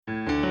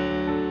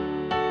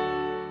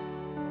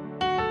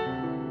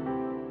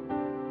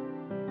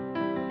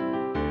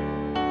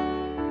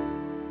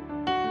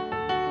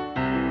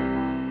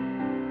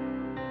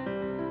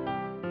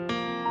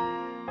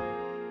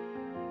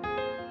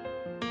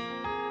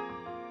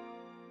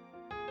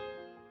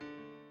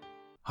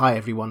Hi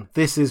everyone,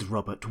 this is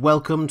Robert.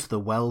 Welcome to The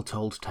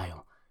Well-Told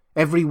Tale.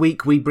 Every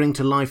week we bring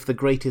to life the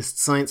greatest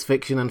science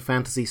fiction and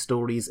fantasy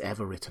stories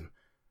ever written.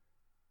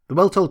 The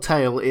Well-Told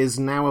Tale is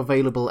now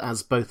available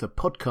as both a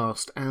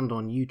podcast and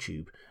on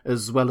YouTube,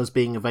 as well as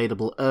being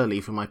available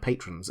early for my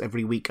patrons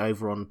every week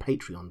over on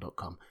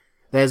patreon.com.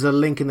 There's a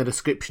link in the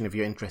description if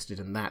you're interested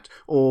in that,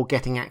 or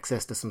getting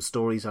access to some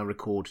stories I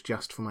record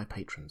just for my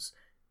patrons.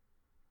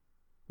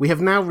 We have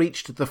now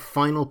reached the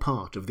final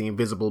part of The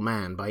Invisible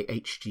Man by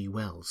H.G.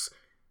 Wells.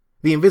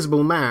 The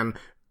Invisible Man,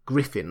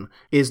 Griffin,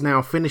 is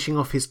now finishing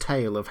off his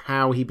tale of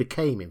how he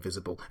became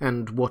invisible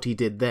and what he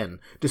did then,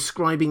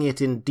 describing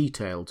it in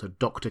detail to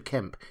Dr.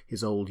 Kemp,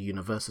 his old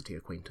university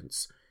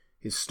acquaintance.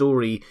 His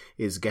story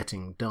is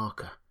getting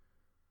darker.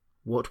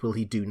 What will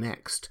he do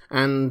next?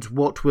 And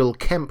what will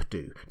Kemp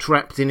do,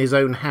 trapped in his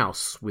own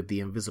house with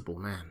the Invisible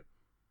Man?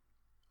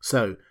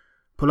 So,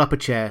 pull up a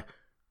chair,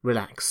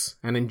 relax,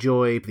 and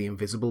enjoy The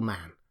Invisible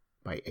Man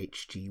by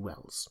H.G.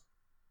 Wells.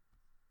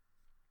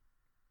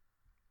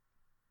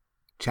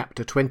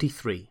 Chapter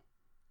 23.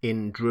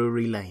 In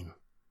Drury Lane.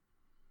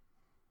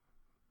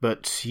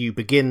 "But you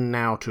begin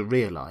now to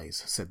realise,"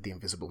 said the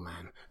Invisible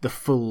Man, "the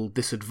full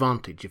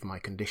disadvantage of my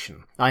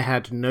condition. I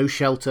had no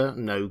shelter,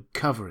 no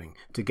covering.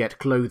 To get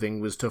clothing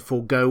was to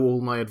forego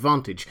all my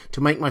advantage,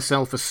 to make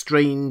myself a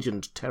strange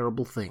and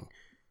terrible thing.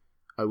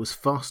 I was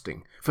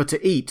fasting, for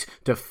to eat,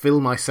 to fill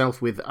myself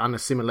with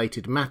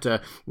unassimilated matter,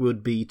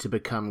 would be to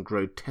become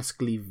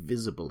grotesquely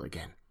visible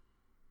again."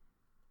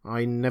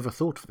 "I never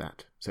thought of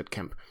that," said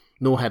Kemp.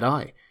 "Nor had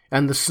I,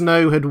 and the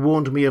snow had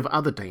warned me of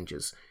other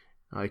dangers.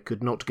 I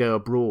could not go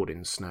abroad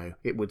in snow.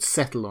 It would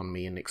settle on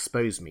me and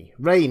expose me.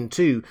 Rain,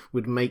 too,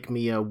 would make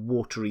me a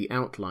watery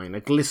outline, a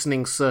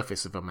glistening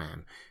surface of a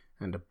man,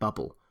 and a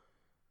bubble.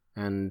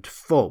 And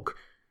fog.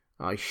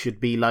 I should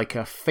be like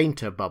a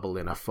fainter bubble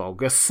in a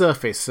fog, a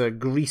surface, a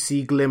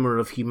greasy glimmer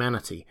of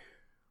humanity.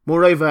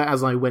 Moreover,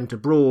 as I went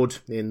abroad,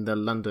 in the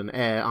London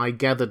air, I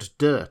gathered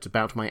dirt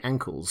about my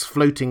ankles,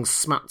 floating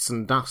smuts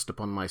and dust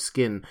upon my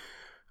skin.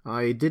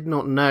 I did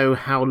not know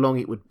how long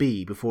it would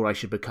be before I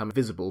should become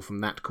visible from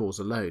that cause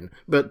alone,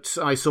 but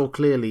I saw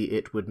clearly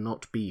it would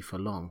not be for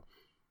long.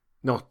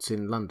 Not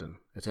in London,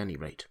 at any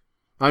rate.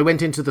 I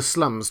went into the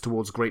slums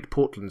towards Great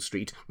Portland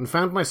Street, and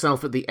found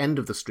myself at the end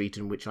of the street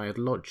in which I had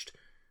lodged.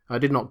 I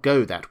did not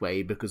go that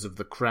way because of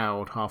the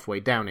crowd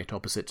halfway down it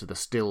opposite to the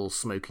still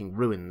smoking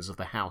ruins of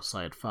the house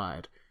I had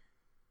fired.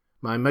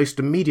 My most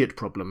immediate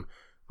problem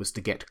was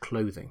to get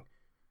clothing.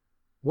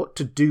 What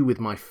to do with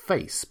my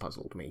face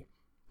puzzled me.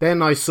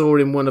 Then I saw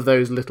in one of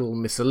those little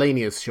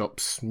miscellaneous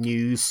shops,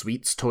 news,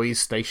 sweets, toys,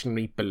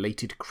 stationery,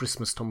 belated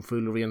Christmas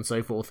tomfoolery and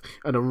so forth,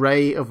 an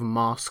array of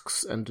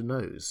masks and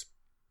nose.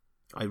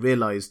 I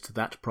realised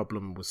that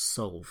problem was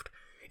solved.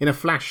 In a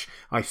flash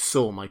I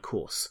saw my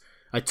course.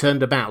 I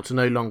turned about,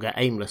 no longer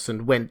aimless,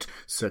 and went,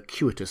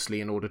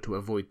 circuitously in order to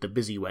avoid the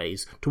busy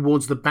ways,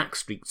 towards the back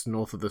streets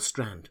north of the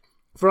Strand.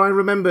 For I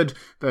remembered,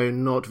 though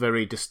not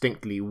very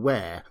distinctly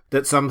where,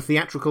 that some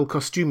theatrical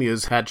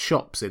costumiers had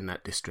shops in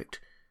that district.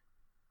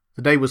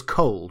 The day was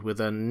cold,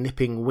 with a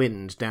nipping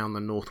wind down the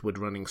northward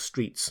running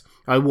streets.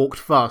 I walked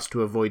fast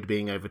to avoid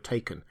being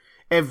overtaken.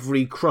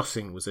 Every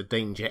crossing was a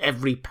danger,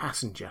 every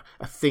passenger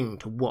a thing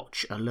to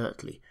watch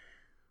alertly.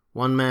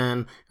 One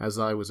man, as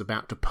I was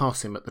about to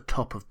pass him at the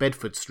top of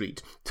Bedford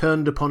Street,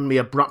 turned upon me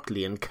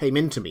abruptly and came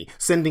into me,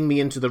 sending me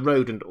into the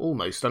road and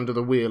almost under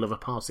the wheel of a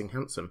passing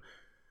hansom.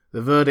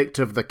 The verdict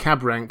of the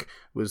cab rank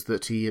was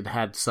that he had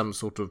had some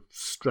sort of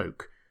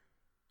stroke.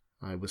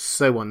 I was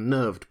so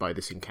unnerved by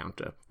this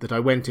encounter that I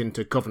went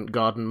into Covent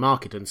Garden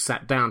Market and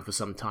sat down for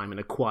some time in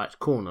a quiet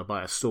corner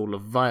by a stall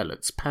of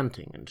violets,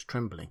 panting and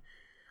trembling.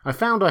 I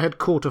found I had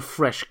caught a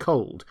fresh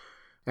cold,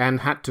 and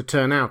had to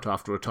turn out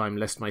after a time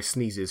lest my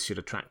sneezes should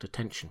attract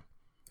attention.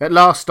 At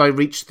last I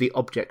reached the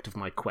object of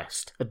my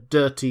quest, a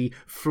dirty,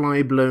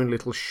 fly-blown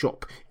little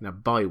shop in a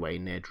byway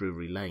near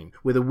Drury Lane,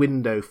 with a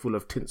window full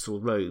of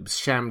tinsel robes,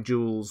 sham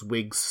jewels,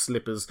 wigs,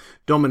 slippers,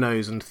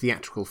 dominoes and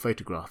theatrical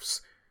photographs.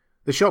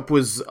 The shop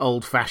was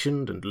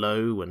old-fashioned and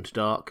low and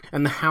dark,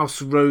 and the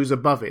house rose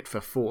above it for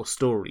 4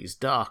 stories,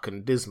 dark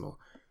and dismal.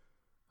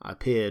 I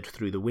peered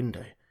through the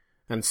window,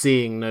 and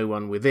seeing no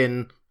one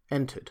within,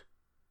 entered.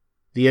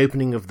 The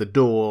opening of the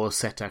door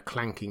set a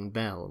clanking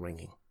bell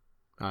ringing.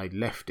 I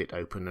left it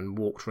open and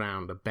walked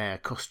round a bare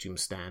costume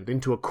stand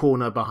into a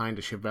corner behind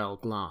a cheval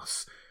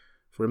glass.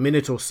 For a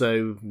minute or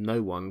so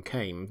no one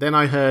came. Then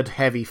I heard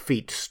heavy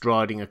feet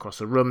striding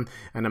across a room,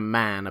 and a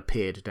man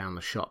appeared down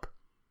the shop.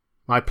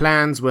 My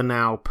plans were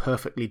now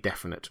perfectly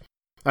definite.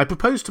 I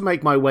proposed to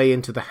make my way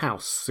into the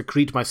house,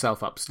 secrete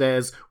myself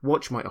upstairs,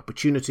 watch my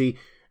opportunity,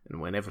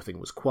 and when everything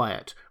was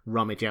quiet,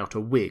 rummage out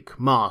a wig,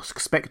 mask,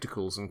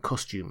 spectacles, and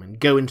costume, and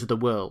go into the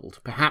world,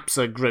 perhaps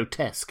a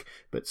grotesque,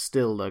 but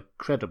still a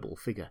credible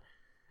figure.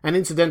 And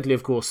incidentally,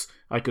 of course,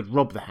 I could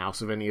rob the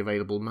house of any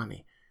available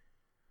money.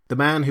 The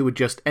man who had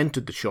just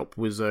entered the shop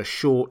was a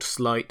short,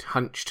 slight,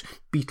 hunched,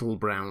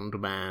 beetle-browned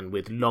man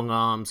with long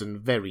arms and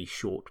very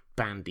short,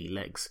 bandy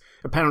legs.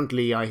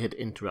 Apparently I had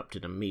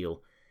interrupted a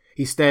meal.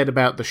 He stared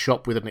about the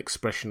shop with an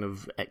expression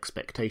of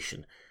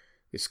expectation.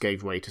 This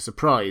gave way to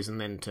surprise and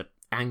then to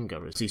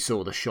anger as he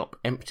saw the shop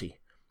empty.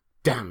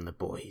 "Damn the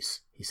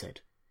boys," he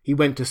said. He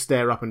went to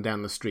stare up and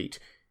down the street.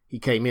 He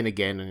came in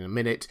again in a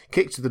minute,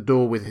 kicked the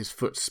door with his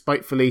foot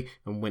spitefully,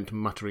 and went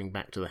muttering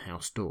back to the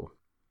house door.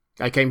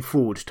 I came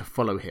forward to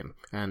follow him,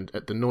 and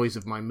at the noise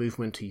of my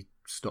movement he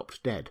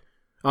stopped dead.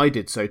 I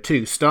did so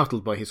too,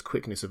 startled by his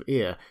quickness of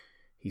ear.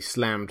 He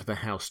slammed the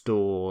house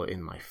door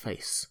in my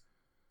face.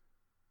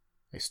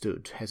 I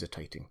stood,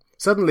 hesitating.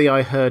 Suddenly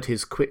I heard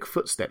his quick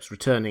footsteps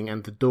returning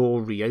and the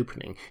door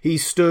reopening. He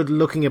stood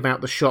looking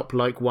about the shop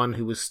like one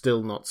who was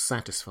still not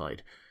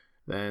satisfied.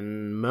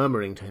 Then,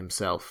 murmuring to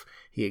himself,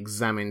 he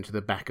examined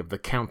the back of the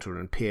counter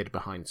and peered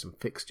behind some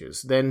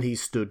fixtures. Then he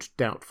stood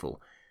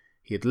doubtful.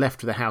 He had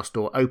left the house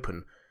door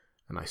open,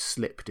 and I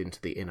slipped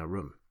into the inner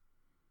room.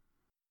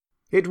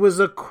 It was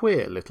a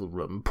queer little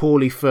room,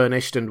 poorly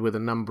furnished and with a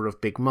number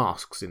of big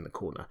masks in the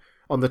corner.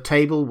 On the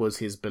table was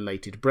his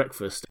belated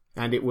breakfast,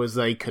 and it was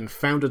a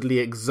confoundedly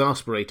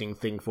exasperating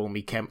thing for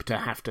me, Kemp, to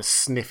have to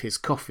sniff his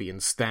coffee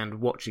and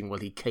stand watching while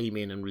he came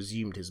in and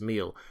resumed his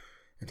meal.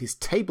 And his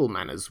table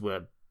manners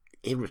were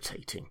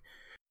irritating.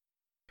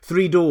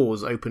 3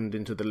 doors opened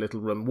into the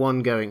little room,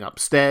 one going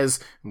upstairs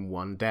and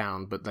one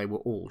down, but they were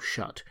all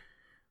shut.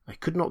 I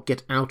could not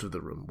get out of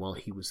the room while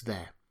he was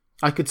there.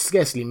 I could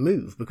scarcely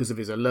move because of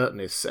his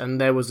alertness, and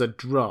there was a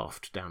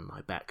draught down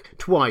my back.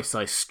 Twice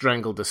I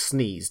strangled a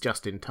sneeze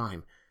just in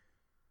time.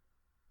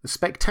 The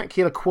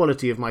spectacular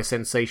quality of my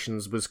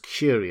sensations was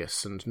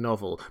curious and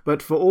novel,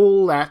 but for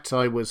all that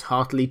I was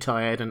heartily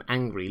tired and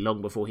angry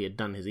long before he had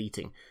done his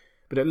eating.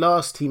 But at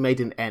last he made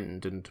an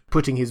end, and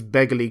putting his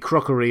beggarly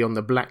crockery on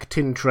the black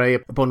tin tray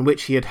upon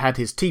which he had had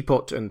his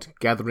teapot, and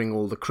gathering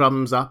all the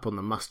crumbs up on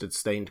the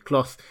mustard-stained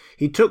cloth,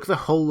 he took the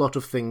whole lot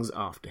of things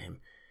after him.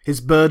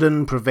 His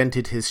burden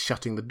prevented his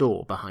shutting the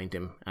door behind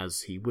him,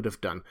 as he would have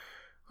done.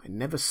 I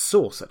never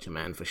saw such a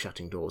man for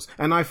shutting doors,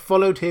 and I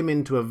followed him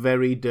into a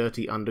very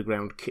dirty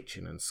underground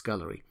kitchen and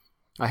scullery.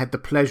 I had the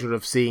pleasure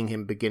of seeing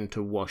him begin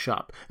to wash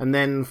up, and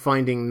then,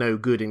 finding no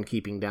good in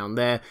keeping down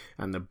there,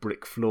 and the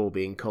brick floor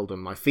being cold on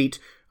my feet,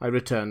 I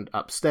returned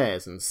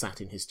upstairs and sat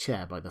in his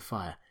chair by the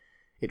fire.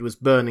 It was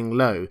burning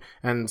low,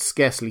 and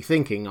scarcely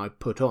thinking, I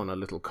put on a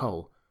little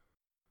coal.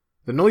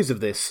 The noise of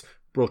this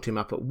brought him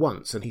up at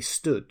once, and he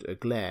stood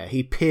aglare.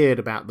 He peered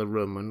about the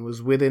room and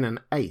was within an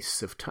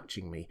ace of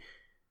touching me.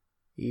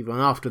 Even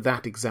after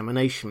that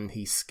examination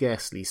he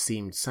scarcely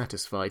seemed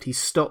satisfied. He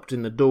stopped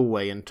in the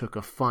doorway and took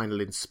a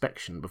final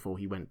inspection before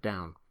he went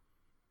down.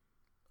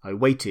 I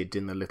waited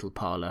in the little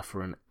parlour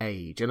for an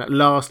age, and at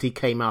last he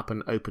came up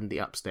and opened the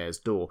upstairs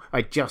door.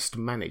 I just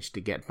managed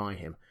to get by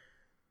him.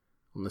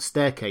 On the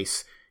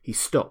staircase he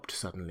stopped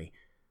suddenly,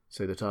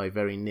 so that I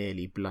very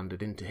nearly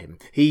blundered into him.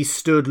 He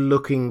stood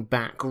looking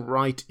back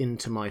right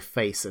into my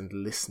face and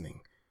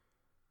listening.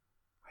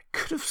 "I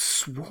could have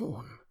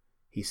sworn,"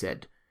 he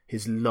said.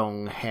 His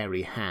long,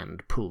 hairy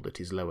hand pulled at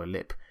his lower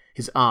lip.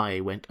 His eye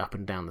went up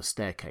and down the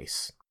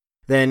staircase.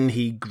 Then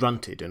he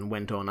grunted and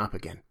went on up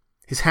again.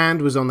 His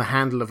hand was on the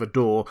handle of a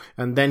door,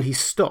 and then he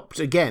stopped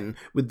again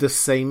with the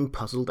same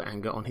puzzled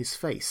anger on his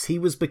face. He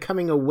was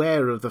becoming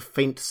aware of the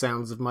faint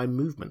sounds of my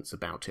movements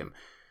about him.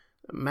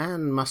 The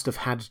man must have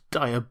had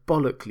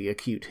diabolically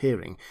acute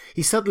hearing.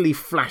 He suddenly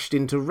flashed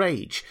into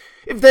rage.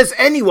 "If there's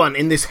anyone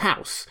in this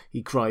house,"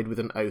 he cried with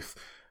an oath,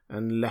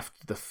 and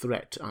left the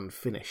threat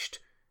unfinished.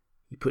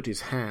 He put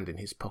his hand in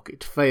his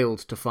pocket, failed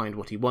to find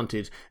what he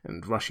wanted,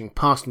 and rushing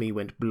past me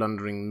went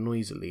blundering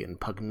noisily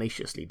and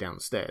pugnaciously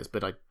downstairs,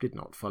 but I did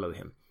not follow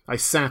him. I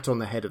sat on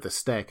the head of the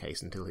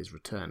staircase until his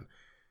return.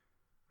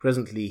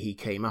 Presently he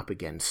came up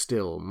again,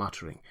 still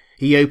muttering.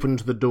 He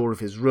opened the door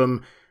of his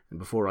room, and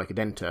before I could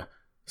enter,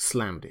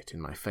 slammed it in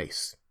my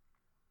face.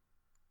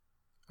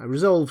 I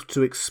resolved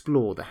to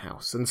explore the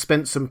house, and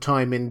spent some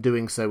time in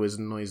doing so as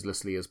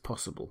noiselessly as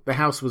possible. The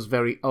house was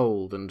very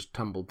old and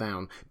tumbled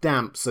down,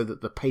 damp so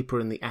that the paper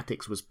in the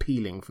attics was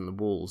peeling from the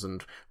walls,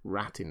 and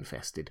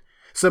rat-infested.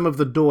 Some of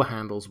the door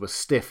handles were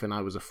stiff, and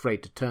I was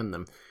afraid to turn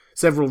them.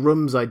 Several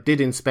rooms I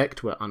did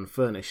inspect were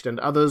unfurnished, and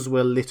others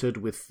were littered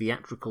with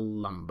theatrical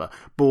lumber,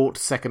 bought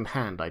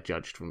second-hand, I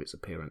judged from its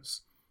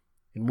appearance.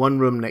 In one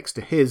room next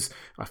to his,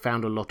 I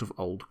found a lot of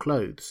old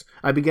clothes.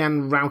 I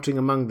began routing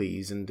among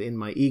these, and in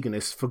my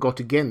eagerness forgot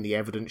again the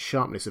evident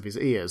sharpness of his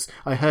ears.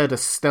 I heard a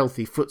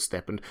stealthy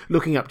footstep, and,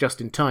 looking up just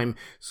in time,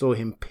 saw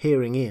him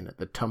peering in at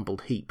the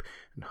tumbled heap,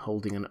 and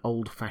holding an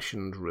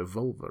old-fashioned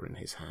revolver in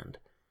his hand.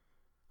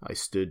 I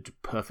stood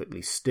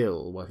perfectly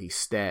still while he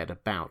stared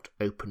about,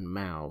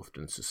 open-mouthed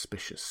and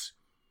suspicious.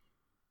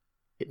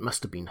 "It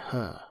must have been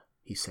her,"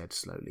 he said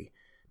slowly.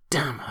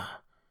 "Damn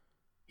her!"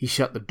 He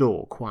shut the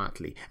door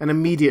quietly, and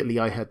immediately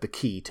I heard the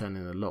key turn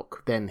in the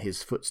lock. Then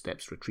his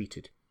footsteps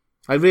retreated.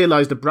 I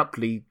realized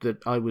abruptly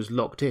that I was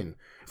locked in.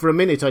 For a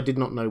minute I did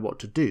not know what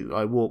to do.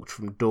 I walked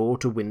from door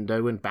to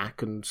window and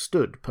back and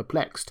stood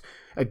perplexed.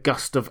 A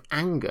gust of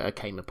anger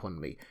came upon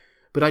me,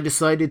 but I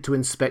decided to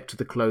inspect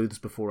the clothes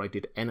before I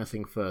did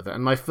anything further,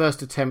 and my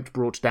first attempt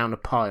brought down a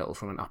pile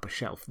from an upper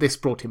shelf. This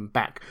brought him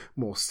back,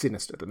 more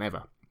sinister than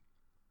ever.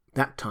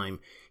 That time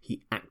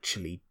he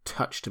actually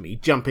touched me,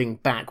 jumping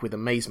back with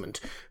amazement,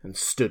 and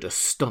stood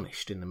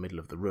astonished in the middle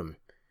of the room.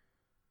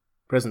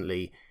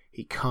 Presently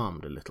he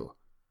calmed a little.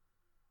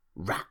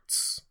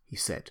 "Rats," he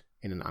said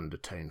in an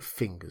undertone,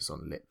 fingers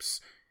on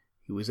lips.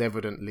 He was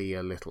evidently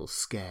a little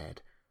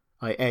scared.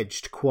 I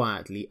edged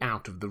quietly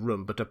out of the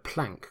room, but a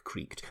plank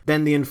creaked.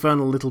 Then the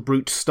infernal little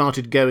brute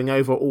started going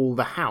over all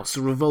the house,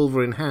 a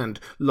revolver in hand,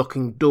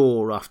 locking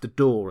door after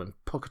door and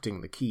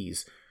pocketing the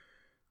keys.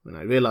 When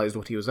I realised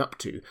what he was up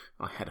to,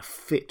 I had a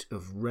fit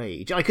of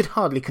rage. I could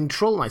hardly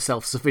control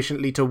myself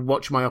sufficiently to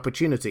watch my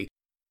opportunity.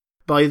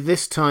 By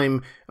this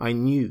time I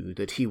knew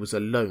that he was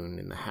alone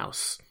in the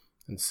house,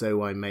 and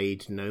so I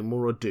made no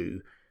more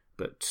ado,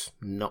 but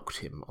knocked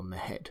him on the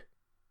head.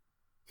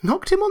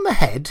 "Knocked him on the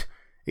head?"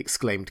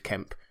 exclaimed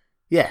Kemp.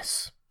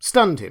 "Yes,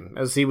 stunned him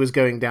as he was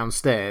going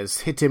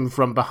downstairs, hit him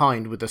from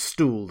behind with a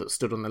stool that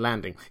stood on the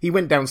landing. He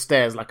went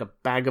downstairs like a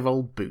bag of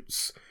old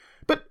boots.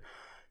 But,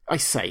 I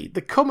say,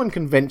 the common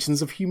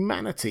conventions of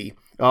humanity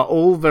are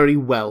all very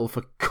well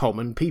for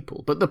common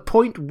people, but the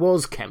point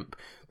was, Kemp,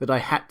 that I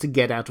had to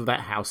get out of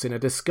that house in a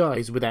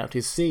disguise without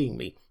his seeing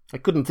me. I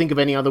couldn't think of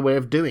any other way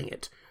of doing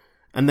it.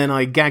 And then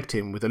I gagged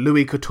him with a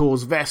Louis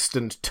XIV vest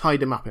and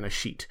tied him up in a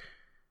sheet."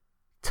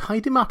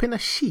 "Tied him up in a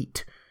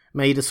sheet?"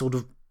 "Made a sort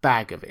of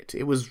bag of it.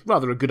 It was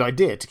rather a good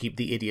idea to keep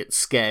the idiot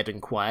scared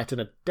and quiet, and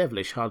a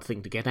devilish hard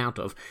thing to get out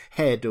of,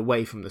 head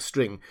away from the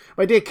string.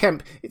 My dear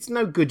Kemp, it's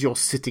no good your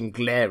sitting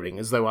glaring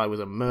as though I was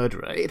a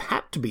murderer. It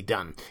had to be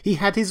done. He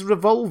had his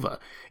revolver.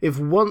 If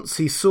once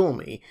he saw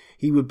me,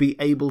 he would be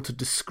able to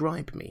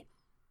describe me."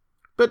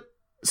 "But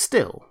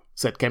still,"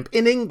 said Kemp,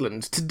 "in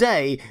England,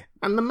 today,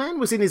 and the man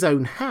was in his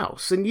own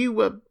house, and you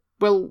were,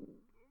 well,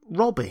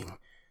 robbing."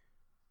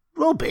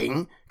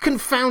 "Robbing?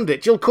 Confound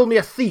it, you'll call me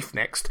a thief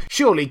next.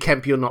 Surely,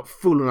 Kemp, you're not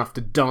fool enough to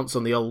dance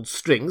on the old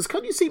strings.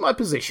 Can't you see my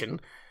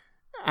position?"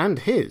 "And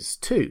his,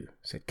 too,"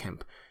 said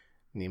Kemp,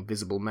 and the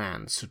invisible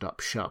man stood up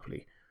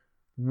sharply.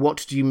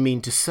 "What do you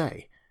mean to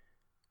say?"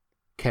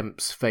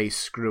 Kemp's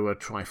face grew a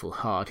trifle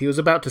hard. He was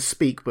about to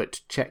speak,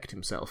 but checked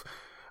himself.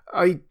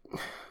 I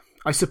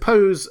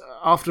suppose,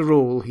 after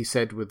all," he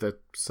said with a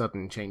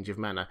sudden change of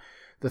manner,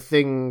 "the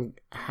thing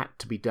had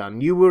to be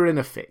done. You were in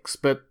a fix,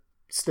 but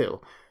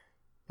still..."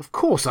 "Of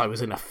course I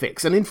was in a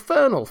fix, an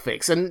infernal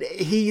fix, and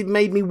he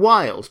made me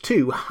wild,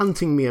 too,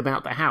 hunting me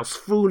about the house,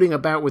 fooling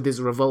about with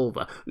his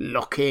revolver,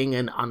 locking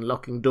and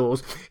unlocking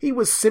doors. He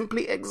was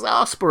simply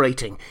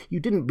exasperating. You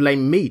didn't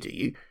blame me, do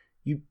you?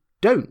 You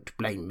don't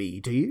blame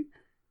me, do you?"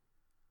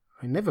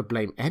 "I never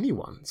blame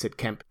anyone," said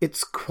Kemp.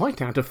 "It's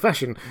quite out of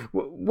fashion.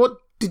 What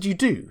did you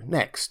do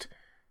next?"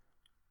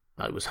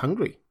 "I was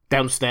hungry.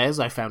 Downstairs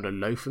I found a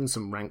loaf and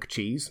some rank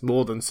cheese,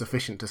 more than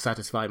sufficient to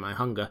satisfy my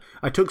hunger.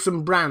 I took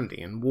some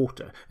brandy and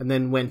water, and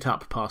then went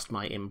up past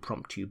my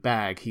impromptu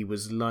bag. He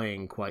was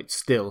lying quite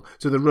still,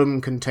 to the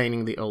room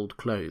containing the old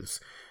clothes.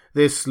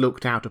 This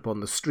looked out upon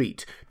the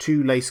street,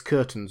 2 lace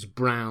curtains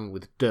brown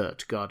with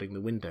dirt guarding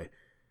the window.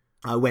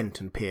 I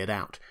went and peered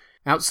out.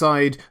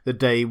 Outside the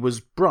day was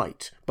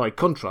bright, by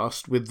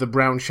contrast with the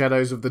brown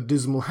shadows of the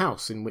dismal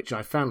house in which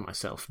I found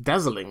myself,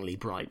 dazzlingly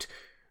bright.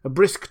 A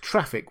brisk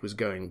traffic was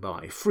going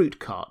by, fruit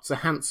carts, a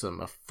hansom,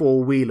 a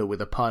 4-wheeler with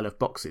a pile of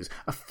boxes,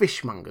 a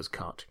fishmonger's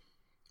cart.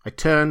 I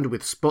turned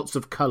with spots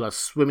of colour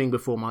swimming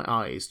before my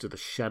eyes to the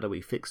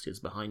shadowy fixtures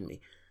behind me.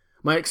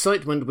 My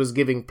excitement was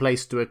giving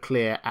place to a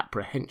clear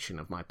apprehension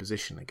of my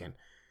position again.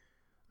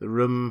 The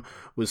room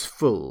was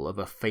full of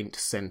a faint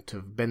scent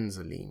of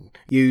benzoline,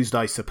 used,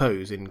 I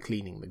suppose, in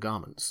cleaning the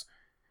garments.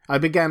 I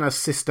began a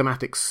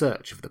systematic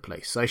search of the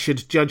place. I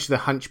should judge the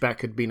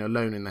hunchback had been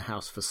alone in the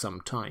house for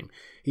some time.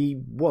 He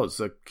was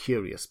a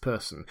curious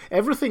person.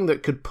 Everything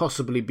that could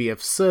possibly be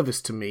of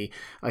service to me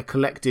I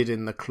collected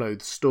in the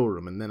clothes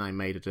storeroom, and then I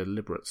made a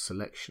deliberate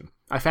selection.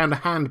 I found a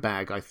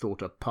handbag I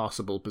thought a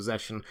passable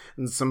possession,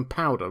 and some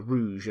powder,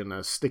 rouge, and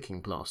a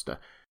sticking plaster.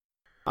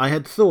 I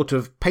had thought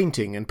of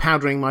painting and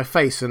powdering my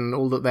face and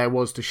all that there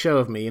was to show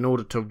of me in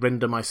order to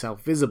render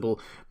myself visible,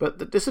 but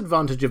the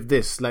disadvantage of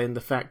this lay in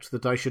the fact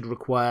that I should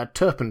require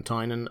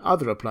turpentine and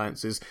other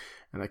appliances,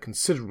 and a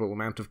considerable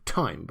amount of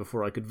time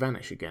before I could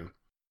vanish again.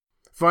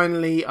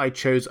 Finally, I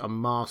chose a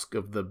mask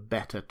of the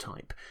better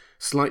type,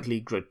 slightly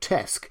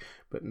grotesque,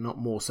 but not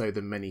more so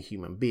than many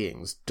human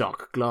beings,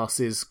 dark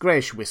glasses,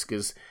 greyish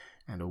whiskers,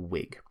 and a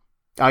wig.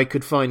 I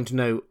could find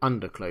no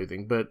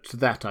underclothing, but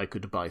that I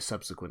could buy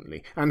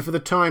subsequently, and for the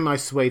time I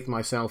swathed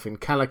myself in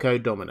calico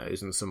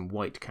dominoes and some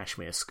white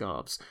cashmere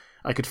scarves.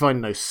 I could find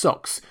no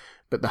socks,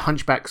 but the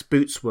hunchback's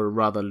boots were a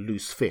rather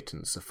loose fit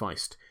and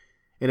sufficed.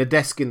 In a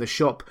desk in the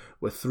shop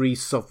were 3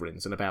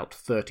 sovereigns and about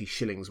 30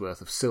 shillings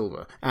worth of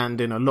silver, and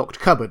in a locked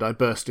cupboard I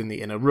burst in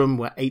the inner room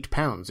were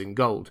 £8 in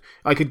gold.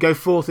 I could go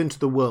forth into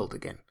the world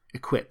again,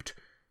 equipped.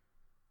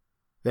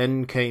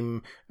 Then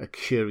came a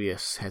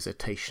curious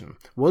hesitation.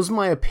 Was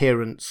my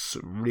appearance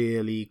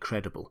really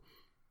credible?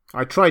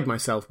 I tried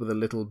myself with a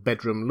little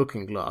bedroom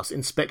looking-glass,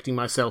 inspecting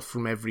myself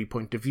from every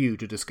point of view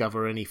to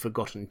discover any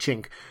forgotten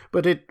chink,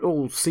 but it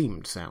all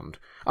seemed sound.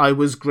 I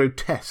was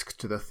grotesque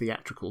to the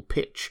theatrical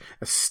pitch,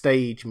 a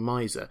stage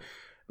miser,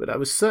 but I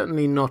was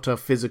certainly not a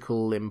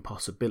physical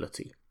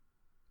impossibility.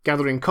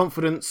 Gathering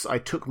confidence, I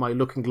took my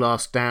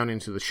looking-glass down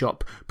into the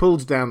shop,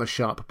 pulled down the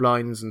sharp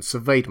blinds, and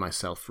surveyed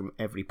myself from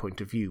every point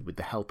of view with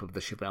the help of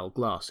the cheval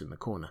glass in the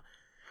corner.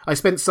 I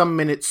spent some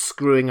minutes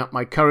screwing up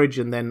my courage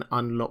and then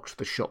unlocked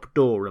the shop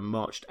door and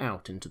marched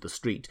out into the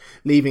street,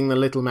 leaving the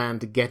little man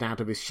to get out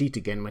of his sheet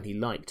again when he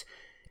liked.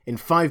 In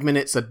 5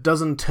 minutes, a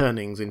dozen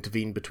turnings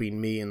intervened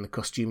between me and the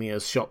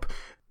costumier's shop.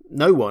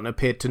 No one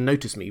appeared to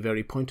notice me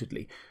very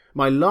pointedly.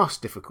 My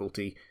last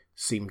difficulty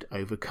seemed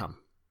overcome.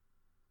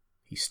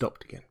 He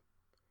stopped again.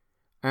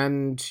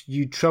 "And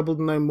you troubled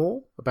no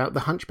more about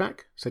the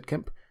hunchback?" said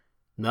Kemp.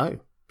 "No,"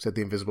 said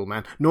the Invisible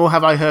Man, "nor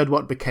have I heard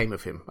what became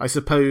of him. I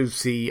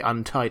suppose he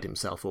untied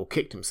himself or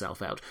kicked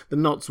himself out. The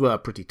knots were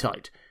pretty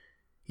tight."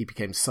 He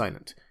became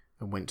silent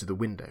and went to the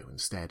window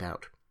and stared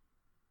out.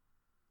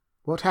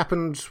 "What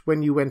happened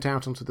when you went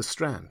out onto the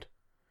Strand?"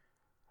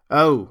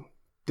 "Oh,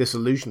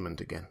 disillusionment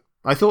again.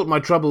 I thought my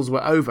troubles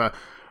were over.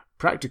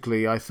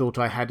 Practically, I thought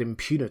I had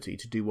impunity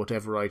to do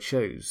whatever I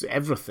chose,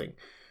 everything,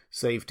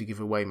 save to give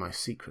away my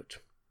secret.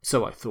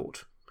 So I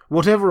thought.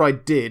 Whatever I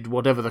did,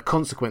 whatever the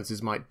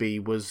consequences might be,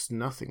 was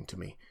nothing to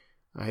me.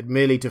 I had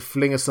merely to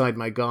fling aside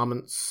my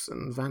garments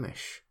and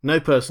vanish. No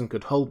person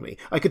could hold me.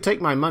 I could take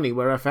my money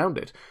where I found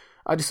it.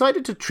 I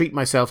decided to treat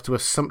myself to a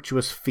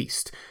sumptuous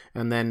feast,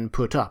 and then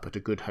put up at a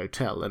good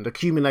hotel, and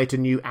accumulate a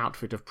new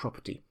outfit of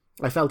property.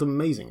 I felt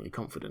amazingly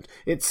confident.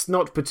 It's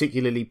not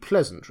particularly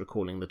pleasant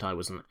recalling that I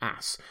was an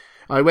ass.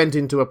 I went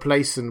into a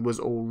place and was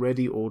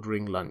already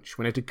ordering lunch,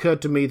 when it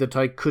occurred to me that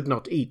I could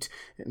not eat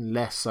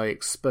unless I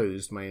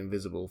exposed my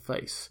invisible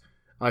face.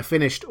 I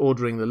finished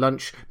ordering the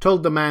lunch,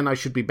 told the man I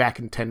should be back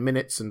in 10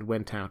 minutes, and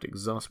went out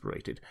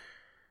exasperated.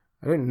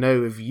 I don't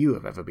know if you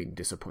have ever been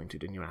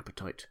disappointed in your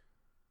appetite.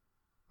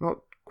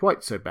 "Not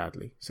quite so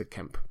badly," said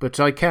Kemp, "but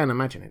I can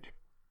imagine it.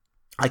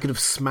 I could have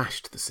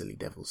smashed the silly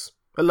devils.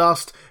 At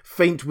last,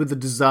 faint with the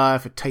desire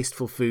for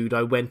tasteful food,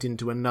 I went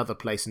into another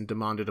place and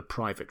demanded a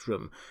private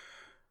room.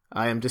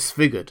 'I am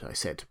disfigured,' I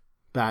said,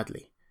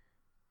 'badly.'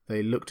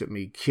 They looked at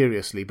me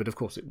curiously, but of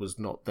course it was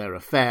not their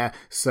affair,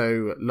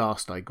 so at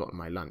last I got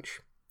my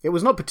lunch. It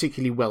was not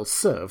particularly well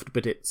served,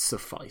 but it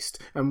sufficed,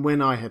 and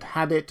when I had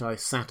had it, I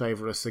sat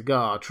over a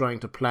cigar, trying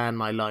to plan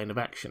my line of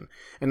action,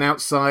 and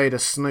outside a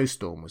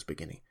snowstorm was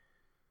beginning.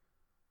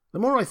 The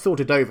more I thought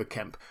it over,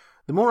 Kemp,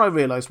 the more I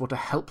realized what a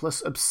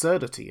helpless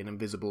absurdity an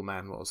Invisible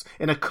Man was,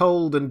 in a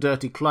cold and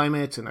dirty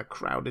climate, in a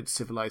crowded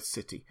civilized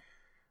city.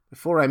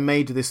 Before I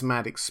made this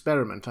mad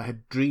experiment, I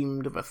had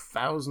dreamed of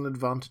 1,000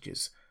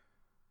 advantages.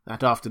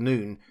 That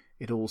afternoon,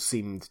 it all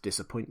seemed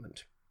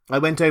disappointment. I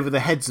went over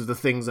the heads of the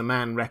things a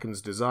man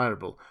reckons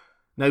desirable.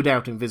 No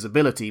doubt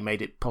invisibility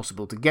made it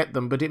possible to get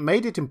them, but it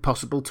made it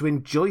impossible to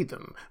enjoy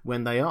them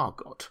when they are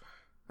got.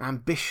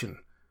 Ambition.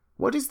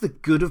 What is the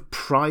good of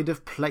pride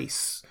of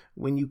place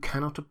when you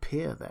cannot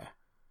appear there?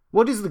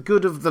 What is the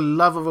good of the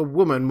love of a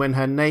woman when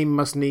her name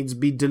must needs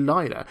be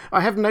Delilah? I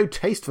have no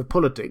taste for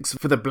politics,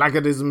 for the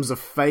blackguardisms of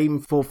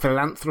fame, for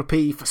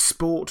philanthropy, for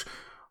sport.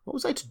 What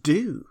was I to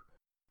do?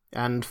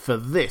 And for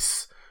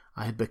this,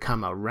 I had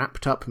become a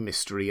wrapped-up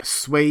mystery, a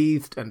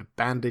swathed and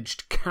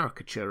bandaged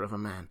caricature of a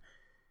man.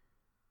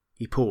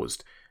 He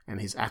paused,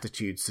 and his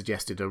attitude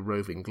suggested a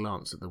roving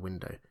glance at the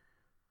window.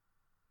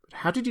 "But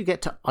how did you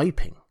get to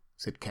Iping?"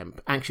 said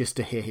Kemp, anxious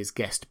to hear his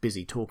guest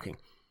busy talking.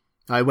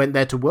 "I went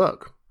there to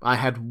work. I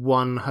had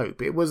one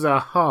hope. It was a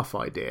half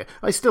idea.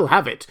 I still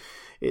have it.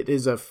 It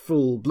is a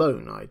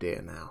full-blown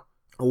idea now.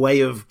 A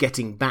way of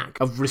getting back,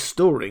 of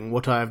restoring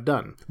what I have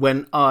done,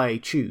 when I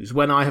choose,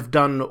 when I have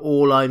done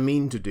all I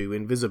mean to do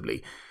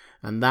invisibly,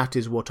 and that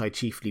is what I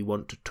chiefly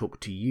want to talk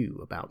to you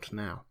about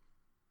now."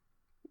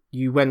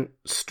 "You went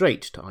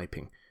straight to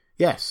Iping?"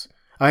 "Yes.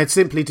 I had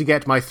simply to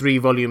get my 3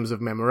 volumes of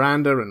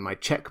memoranda and my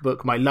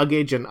checkbook, my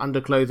luggage and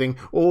underclothing,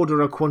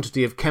 order a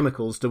quantity of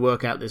chemicals to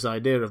work out this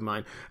idea of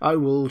mine. I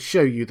will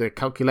show you the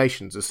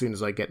calculations as soon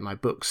as I get my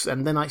books,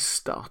 and then I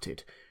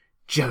started.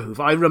 Jove,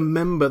 I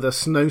remember the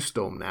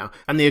snowstorm now,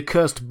 and the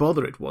accursed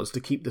bother it was to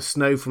keep the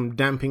snow from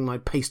damping my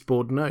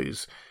pasteboard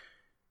nose."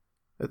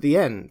 "At the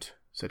end,"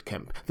 said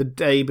Kemp, "the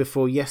day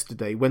before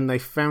yesterday, when they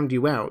found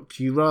you out,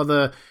 you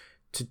rather,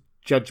 to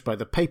judge by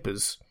the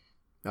papers—"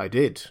 "I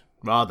did,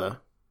 rather.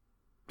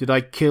 Did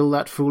I kill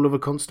that fool of a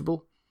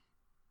constable?"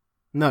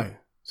 "No,"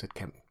 said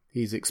Kemp.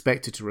 "He's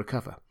expected to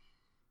recover."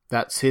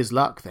 "That's his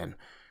luck, then.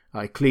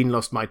 I clean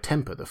lost my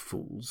temper, the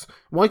fools.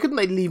 Why couldn't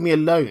they leave me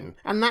alone?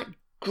 And that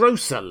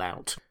grocer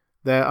lout."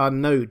 "There are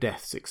no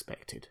deaths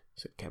expected,"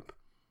 said Kemp.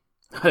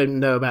 "I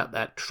don't know about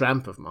that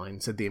tramp of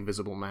mine," said the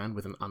Invisible Man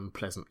with an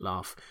unpleasant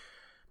laugh.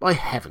 "By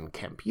heaven,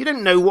 Kemp, you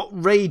don't know what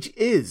rage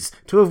is.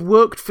 To have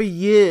worked for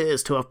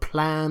years, to have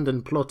planned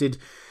and plotted,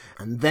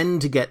 and then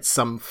to get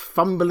some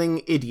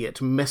fumbling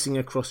idiot messing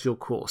across your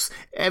course.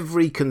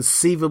 Every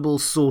conceivable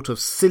sort of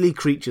silly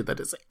creature that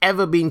has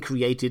ever been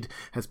created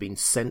has been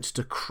sent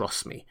to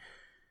cross me.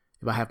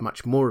 If I have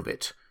much more of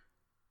it,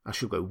 I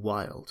shall go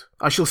wild.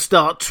 I shall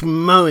start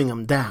mowing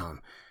 'em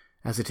down.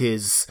 As it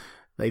is,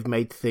 they've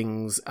made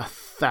things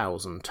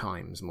 1,000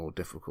 times more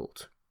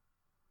difficult."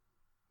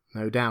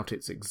 No doubt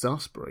it's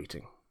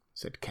exasperating,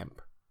 said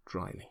Kemp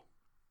dryly.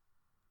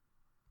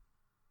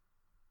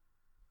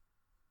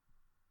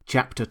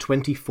 Chapter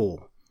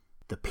 24.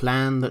 The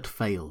Plan That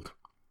Failed.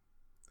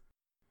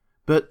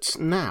 But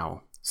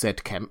now,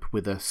 said Kemp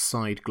with a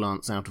side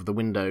glance out of the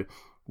window,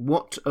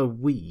 what are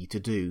we to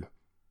do?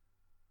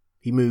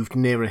 He moved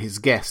nearer his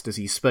guest as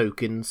he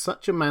spoke in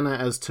such a manner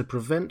as to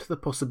prevent the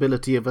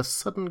possibility of a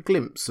sudden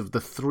glimpse of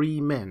the 3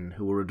 men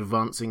who were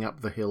advancing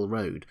up the hill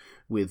road,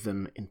 with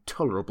an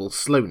intolerable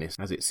slowness,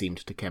 as it seemed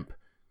to Kemp.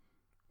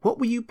 What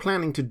were you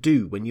planning to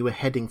do when you were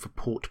heading for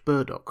Port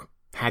Burdock?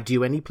 Had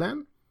you any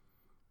plan?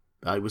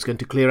 I was going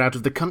to clear out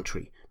of the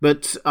country,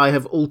 but I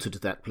have altered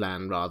that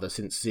plan rather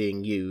since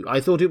seeing you. I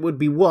thought it would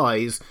be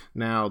wise,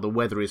 now the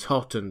weather is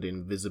hot and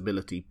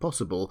invisibility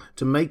possible,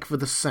 to make for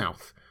the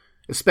south,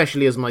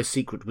 especially as my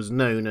secret was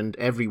known and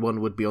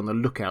everyone would be on the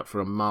lookout for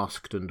a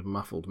masked and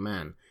muffled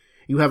man.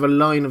 You have a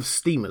line of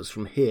steamers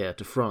from here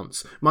to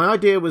France. My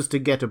idea was to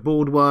get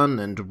aboard one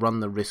and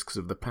run the risks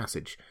of the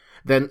passage.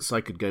 Thence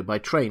I could go by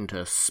train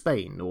to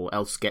Spain or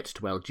else get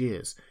to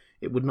Algiers.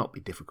 It would not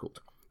be difficult.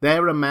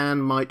 There a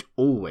man might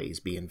always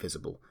be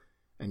invisible,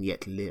 and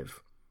yet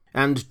live,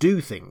 and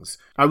do things.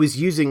 I was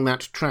using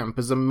that tramp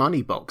as a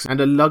money box and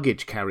a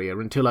luggage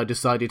carrier until I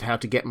decided how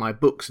to get my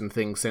books and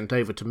things sent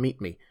over to meet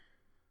me.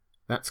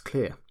 That's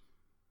clear.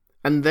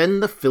 And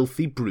then the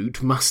filthy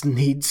brute must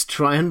needs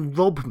try and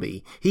rob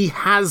me. He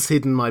has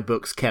hidden my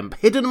books, Kemp.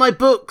 Hidden my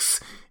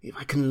books! If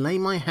I can lay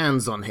my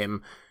hands on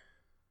him.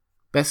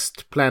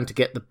 Best plan to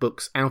get the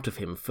books out of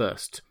him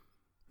first.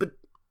 But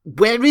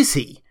where is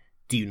he?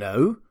 Do you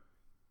know?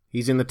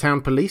 He's in the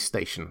town police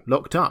station,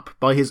 locked up,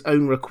 by his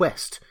own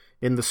request,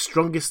 in the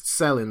strongest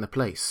cell in the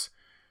place.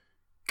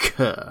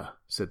 Cur,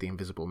 said the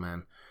Invisible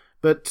Man.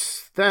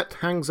 But that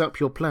hangs up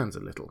your plans a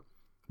little.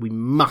 We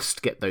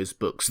must get those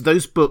books.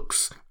 Those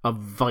books are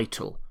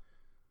vital.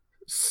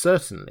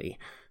 Certainly,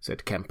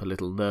 said Kemp a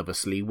little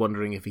nervously,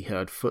 wondering if he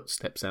heard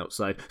footsteps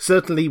outside.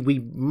 Certainly we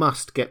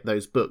must get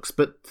those books,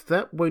 but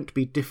that won't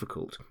be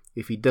difficult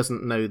if he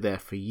doesn't know they're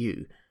for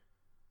you.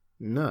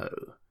 No,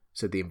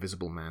 said the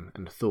Invisible Man,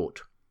 and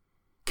thought.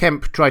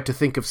 Kemp tried to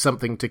think of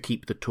something to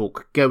keep the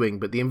talk going,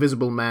 but the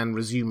Invisible Man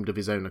resumed of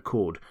his own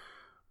accord.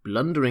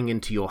 Blundering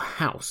into your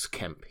house,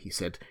 Kemp, he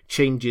said,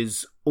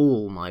 changes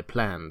all my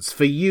plans,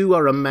 for you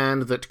are a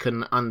man that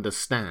can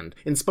understand,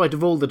 in spite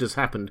of all that has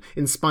happened,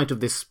 in spite of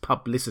this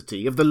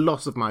publicity, of the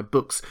loss of my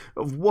books,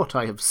 of what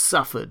I have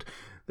suffered,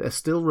 there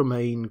still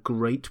remain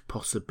great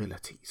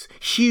possibilities,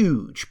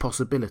 huge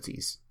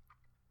possibilities.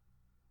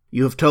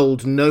 You have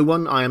told no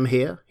one I am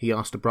here? He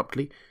asked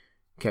abruptly.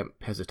 Kemp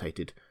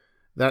hesitated.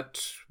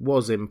 That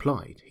was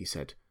implied, he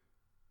said.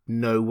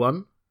 No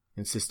one?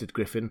 Insisted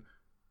Griffin.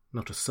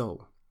 Not a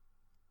soul.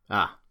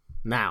 Ah,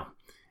 now.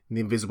 The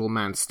Invisible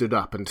Man stood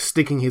up and,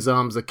 sticking his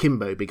arms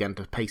akimbo, began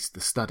to pace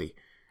the study.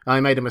 I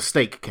made a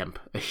mistake, Kemp,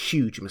 a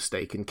huge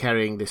mistake in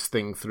carrying this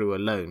thing through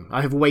alone.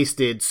 I have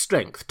wasted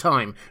strength,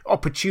 time,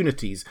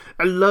 opportunities,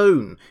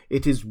 alone.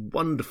 It is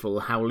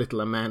wonderful how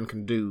little a man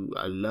can do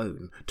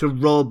alone. To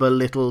rob a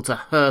little, to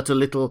hurt a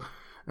little,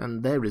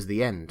 and there is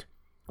the end.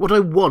 What I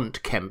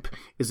want, Kemp,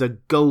 is a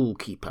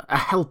goalkeeper, a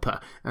helper,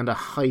 and a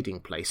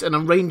hiding place, an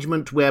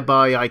arrangement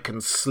whereby I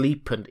can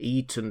sleep and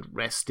eat and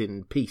rest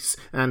in peace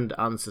and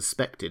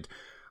unsuspected.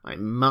 I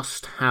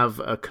must have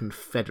a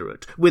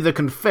confederate. With a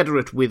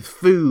confederate with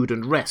food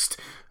and rest,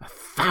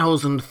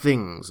 1,000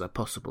 things are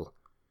possible.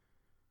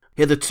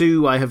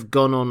 Hitherto I have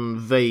gone on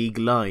vague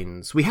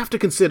lines. We have to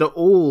consider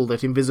all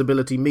that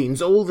invisibility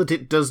means, all that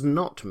it does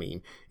not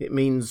mean. It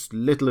means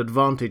little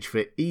advantage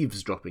for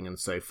eavesdropping and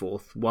so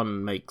forth.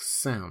 One makes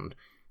sound.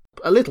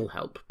 A little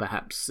help,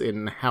 perhaps,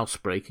 in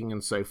housebreaking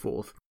and so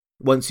forth.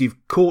 Once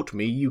you've caught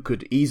me, you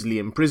could easily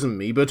imprison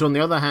me, but on the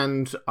other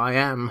hand, I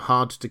am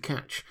hard to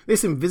catch.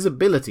 This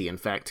invisibility, in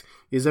fact,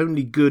 is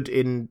only good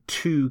in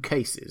 2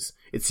 cases.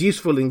 It's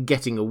useful in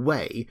getting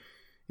away.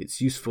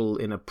 It's useful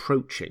in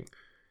approaching.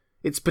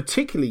 It's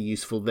particularly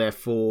useful,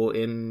 therefore,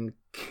 in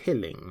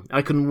killing.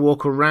 I can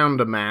walk around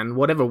a man,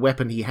 whatever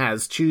weapon he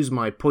has, choose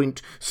my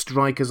point,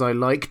 strike as I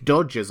like,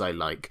 dodge as I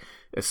like,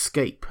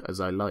 escape as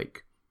I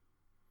like.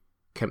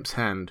 Kemp's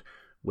hand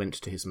went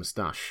to his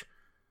moustache.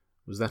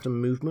 Was that a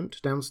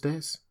movement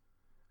downstairs?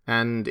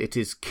 And it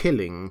is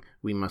killing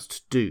we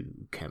must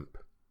do, Kemp.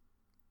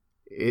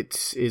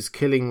 It is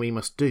killing we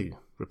must do,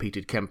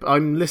 repeated Kemp.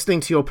 I'm listening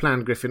to your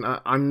plan, Griffin.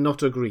 I'm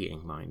not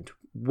agreeing, mind.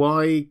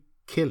 Why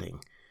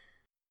killing?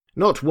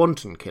 Not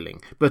wanton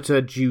killing, but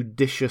a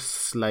judicious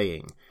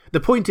slaying. The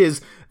point is,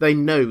 they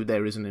know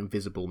there is an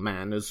invisible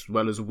man, as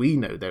well as we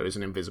know there is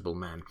an invisible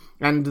man.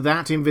 And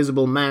that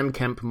invisible man,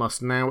 Kemp,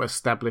 must now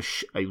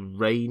establish a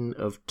reign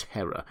of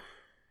terror.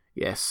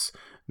 Yes,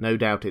 no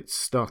doubt it's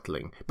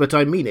startling, but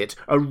I mean it,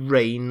 a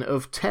reign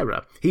of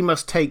terror. He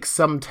must take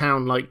some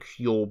town like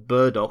your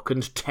Burdock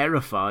and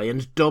terrify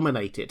and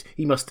dominate it.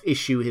 He must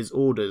issue his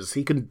orders.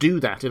 He can do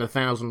that in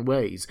 1,000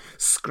 ways.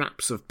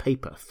 Scraps of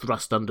paper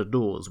thrust under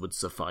doors would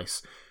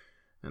suffice.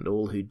 And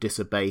all who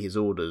disobey his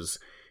orders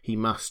he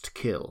must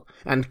kill,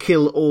 and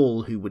kill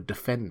all who would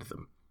defend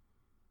them.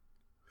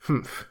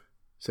 Humph,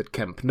 said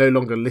Kemp, no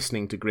longer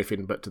listening to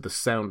Griffin but to the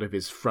sound of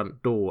his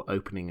front door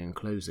opening and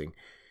closing.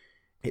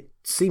 "It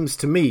seems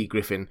to me,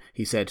 Griffin,"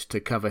 he said to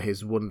cover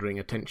his wandering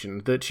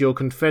attention, "that your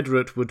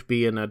confederate would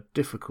be in a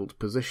difficult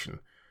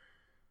position."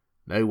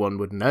 "No one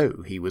would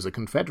know he was a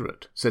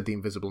confederate," said the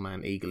Invisible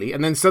Man eagerly,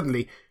 and then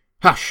suddenly,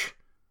 "Hush!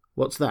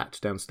 What's that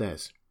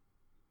downstairs?"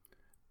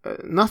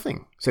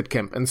 Nothing," said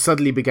Kemp, and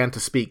suddenly began to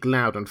speak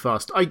loud and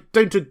fast. "I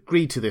don't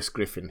agree to this,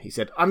 Griffin," he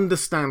said.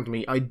 "Understand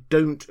me, I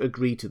don't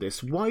agree to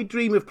this. Why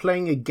dream of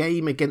playing a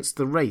game against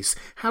the race?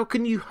 How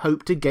can you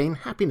hope to gain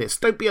happiness?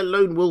 Don't be a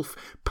lone wolf.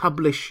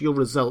 Publish your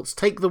results.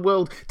 Take the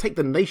world, take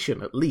the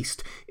nation at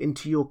least,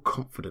 into your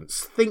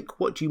confidence.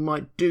 Think what you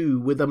might do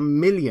with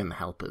 1,000,000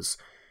 helpers."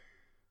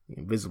 The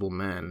Invisible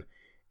Man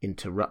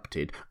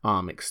interrupted,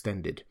 arm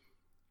extended.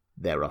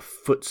 "There are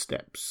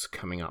footsteps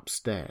coming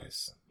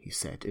upstairs," he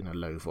said in a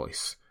low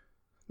voice.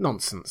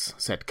 "Nonsense,"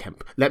 said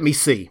Kemp. "Let me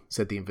see,"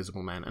 said the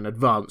Invisible Man, and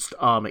advanced,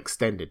 arm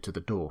extended, to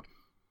the door.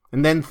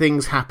 And then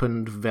things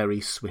happened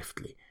very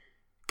swiftly.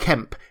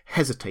 Kemp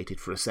hesitated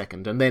for a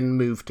second, and then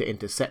moved to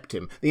intercept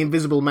him. The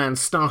Invisible Man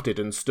started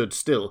and stood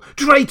still.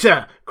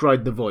 "Traitor!"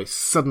 cried the voice.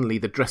 Suddenly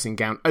the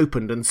dressing-gown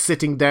opened, and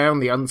sitting down,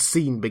 the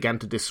unseen began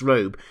to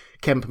disrobe.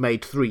 Kemp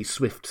made 3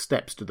 swift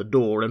steps to the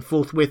door, and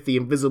forthwith the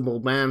Invisible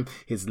Man,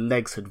 his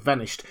legs had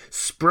vanished,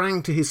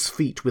 sprang to his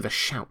feet with a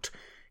shout.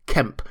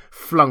 Kemp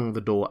flung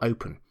the door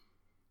open.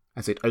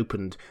 As it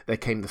opened, there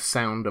came the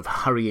sound of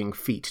hurrying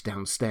feet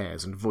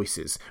downstairs and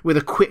voices. With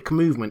a quick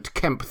movement,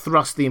 Kemp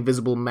thrust the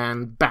Invisible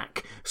Man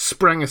back,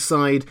 sprang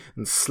aside,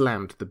 and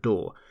slammed the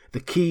door. The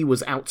key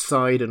was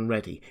outside and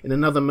ready. In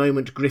another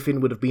moment,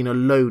 Griffin would have been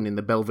alone in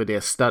the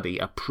Belvedere study,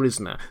 a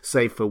prisoner,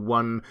 save for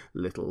one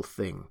little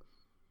thing.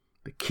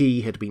 The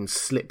key had been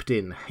slipped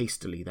in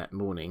hastily that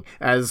morning.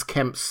 As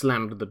Kemp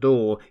slammed the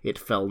door, it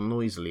fell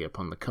noisily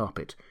upon the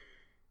carpet.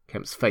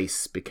 Kemp's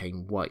face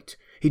became white.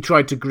 He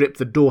tried to grip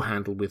the door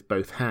handle with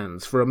both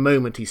hands. For a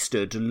moment he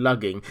stood,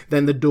 lugging.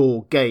 Then the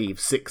door gave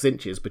 6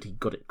 inches, but he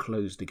got it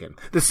closed again.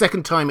 The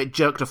second time it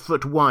jerked a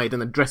foot wide,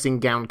 and the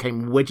dressing-gown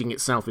came wedging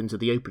itself into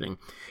the opening.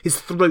 His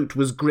throat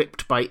was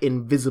gripped by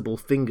invisible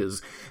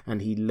fingers,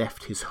 and he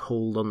left his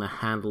hold on the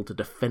handle to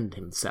defend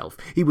himself.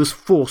 He was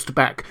forced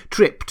back,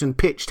 tripped and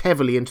pitched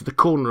heavily into the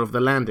corner of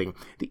the landing.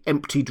 The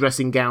empty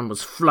dressing-gown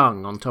was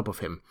flung on top of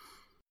him.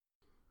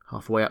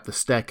 Halfway up the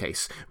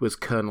staircase was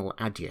Colonel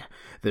Adyar,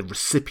 the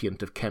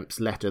recipient of Kemp's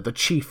letter, the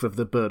chief of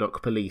the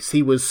Burdock police.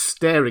 He was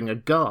staring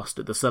aghast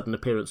at the sudden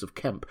appearance of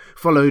Kemp,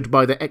 followed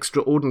by the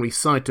extraordinary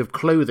sight of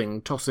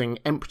clothing tossing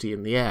empty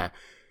in the air.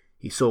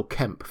 He saw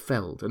Kemp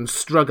felled and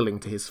struggling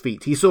to his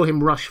feet. He saw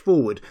him rush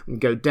forward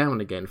and go down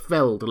again,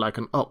 felled like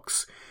an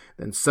ox.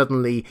 Then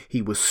suddenly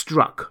he was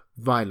struck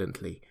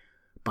violently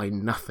by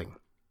nothing.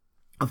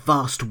 A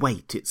vast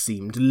weight, it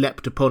seemed,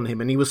 leapt upon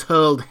him, and he was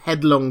hurled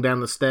headlong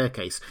down the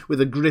staircase,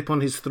 with a grip on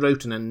his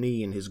throat and a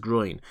knee in his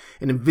groin.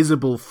 An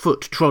invisible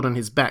foot trod on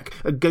his back.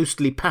 A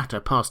ghostly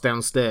patter passed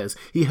downstairs.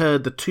 He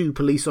heard the 2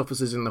 police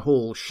officers in the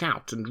hall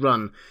shout and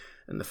run,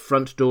 and the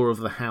front door of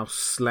the house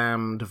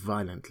slammed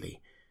violently.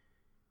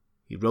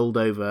 He rolled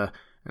over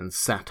and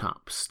sat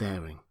up,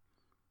 staring.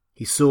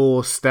 He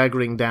saw,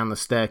 staggering down the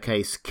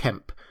staircase,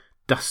 Kemp,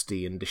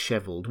 dusty and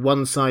dishevelled,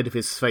 one side of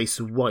his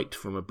face white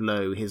from a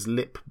blow, his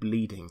lip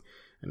bleeding,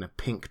 and a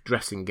pink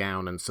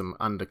dressing-gown and some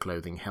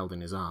underclothing held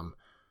in his arm.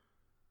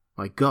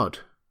 "My God,"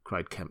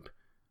 cried Kemp,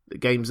 "the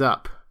game's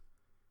up.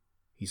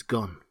 He's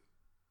gone."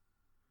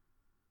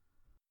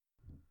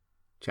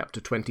 Chapter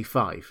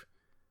 25.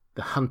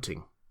 The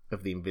Hunting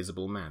of the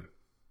Invisible Man.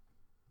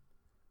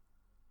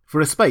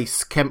 For a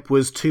space, Kemp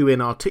was too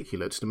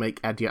inarticulate to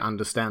make Adyar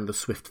understand the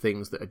swift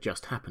things that had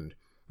just happened.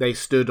 They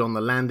stood on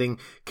the landing,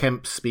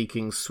 Kemp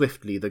speaking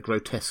swiftly, the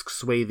grotesque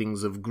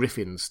swathings of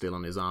Griffin still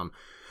on his arm.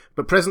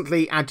 But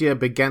presently Adyar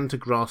began to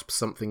grasp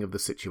something of the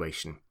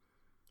situation.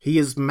 "He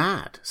is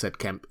mad," said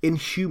Kemp,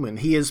 "inhuman.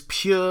 He is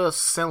pure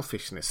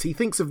selfishness. He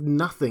thinks of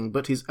nothing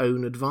but his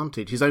own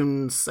advantage, his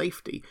own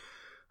safety.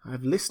 I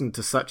have listened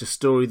to such a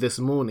story this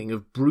morning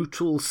of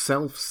brutal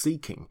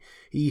self-seeking.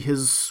 He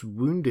has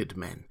wounded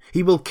men.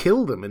 He will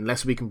kill them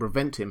unless we can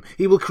prevent him.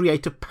 He will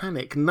create a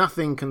panic.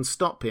 Nothing can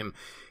stop him.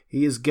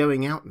 He is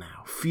going out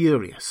now,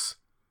 furious."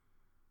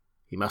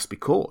 "He must be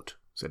caught,"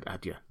 said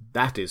Adyar.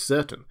 "That is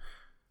certain."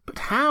 "But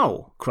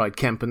how?" cried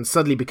Kemp, and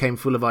suddenly became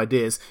full of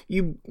ideas.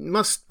 "You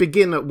must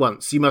begin at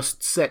once. You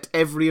must set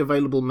every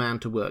available man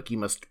to work. You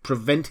must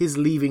prevent his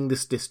leaving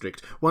this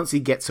district. Once he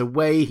gets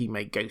away, he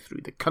may go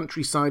through the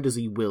countryside as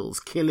he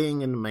wills,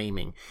 killing and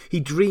maiming. He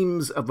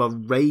dreams of a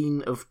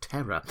reign of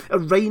terror. A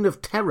reign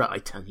of terror, I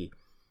tell you.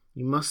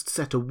 You must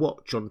set a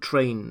watch on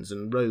trains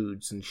and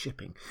roads and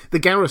shipping. The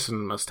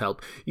garrison must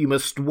help. You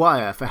must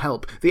wire for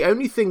help. The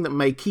only thing that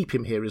may keep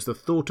him here is the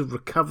thought of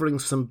recovering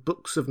some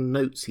books of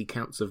notes he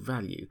counts of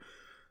value.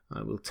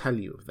 I will tell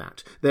you of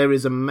that. There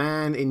is a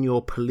man in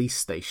your police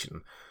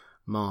station,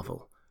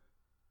 Marvel."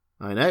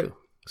 "I know,"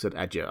 said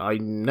Adyar. "I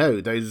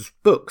know those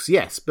books,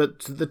 yes, but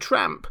the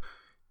tramp—"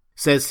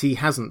 "Says he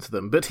hasn't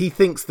them, but he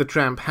thinks the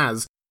tramp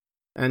has.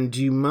 and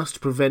you must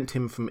prevent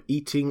him from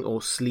eating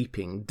or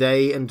sleeping.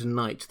 Day and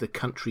night the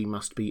country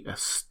must be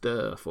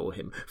astir for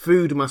him.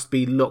 Food must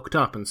be locked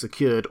up and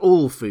secured,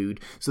 all food,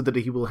 so that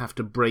he will have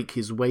to break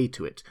his way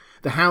to it.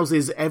 The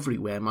houses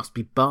everywhere must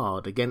be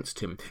barred against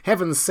him.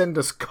 Heavens send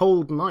us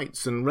cold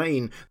nights and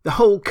rain. The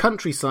whole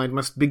countryside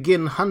must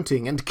begin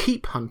hunting and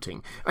keep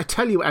hunting. I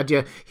tell you,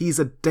 Adya, he's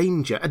a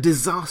danger, a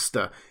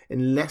disaster,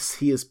 unless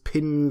he is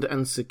pinned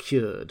and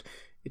secured.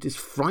 It is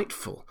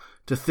frightful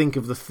to think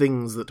of the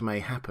things that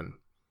may happen.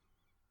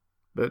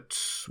 But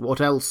what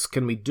else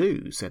can we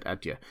do? Said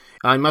Adya.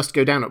 I must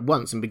go down at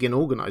once and begin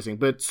organising,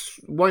 but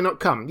why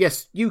not come?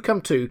 Yes, you come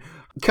too.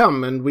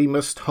 Come, and we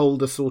must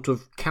hold a sort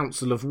of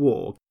council of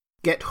war.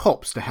 Get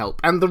Hops to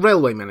help, and the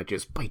railway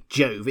managers. By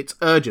Jove, it's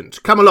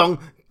urgent. Come along,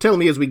 tell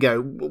me as we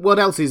go. What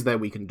else is there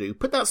we can do?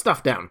 Put that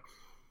stuff down.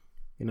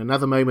 In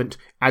another moment,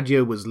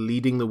 Adya was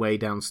leading the way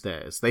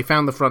downstairs. They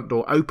found the front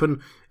door open,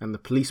 and the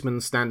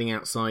policeman standing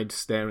outside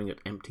staring at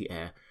empty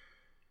air.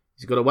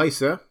 He's got away,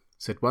 sir,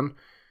 said one.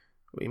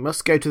 We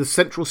must go to the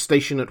central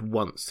station at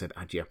once, said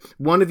Adya.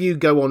 One of you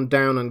go on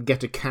down and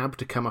get a cab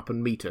to come up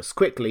and meet us,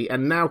 quickly.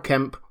 And now,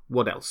 Kemp,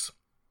 what else?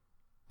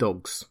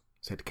 Dogs,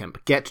 said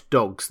Kemp. Get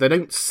dogs. They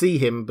don't see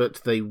him,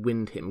 but they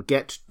wind him.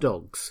 Get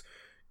dogs.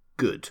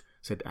 Good,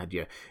 said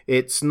Adya.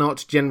 It's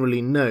not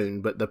generally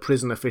known, but the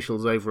prison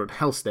officials over at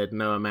Halstead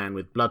know a man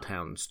with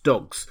bloodhounds.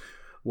 Dogs.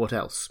 What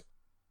else?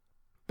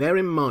 Bear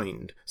in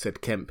mind,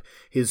 said Kemp,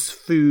 his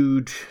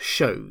food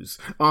shows.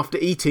 After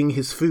eating,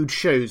 his food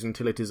shows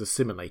until it is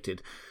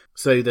assimilated,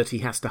 so that he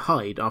has to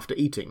hide after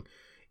eating.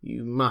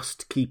 You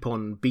must keep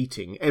on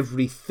beating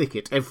every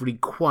thicket, every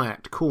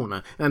quiet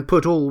corner, and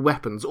put all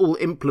weapons, all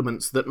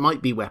implements that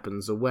might be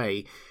weapons,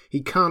 away. He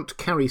can't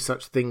carry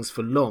such things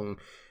for long,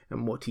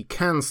 and what he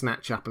can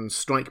snatch up and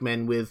strike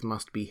men with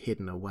must be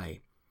hidden away.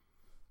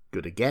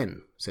 Good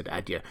again, said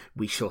Adya.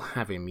 We shall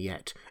have him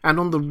yet. And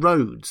on the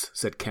roads,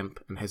 said Kemp,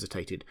 and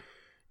hesitated.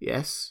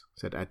 Yes,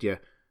 said Adya.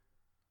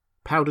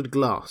 Powdered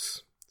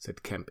glass,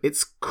 said Kemp.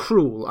 It's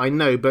cruel, I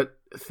know, but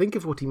think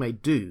of what he may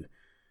do.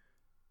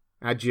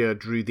 Adya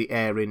drew the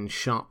air in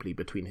sharply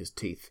between his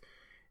teeth.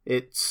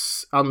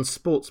 It's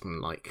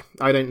unsportsmanlike.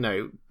 I don't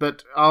know,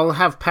 but I'll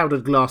have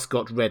powdered glass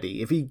got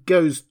ready. If he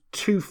goes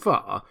too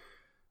far...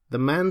 The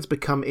man's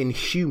become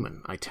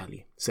inhuman, I tell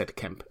you, said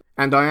Kemp,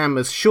 and I am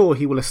as sure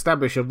he will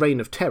establish a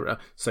reign of terror,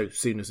 so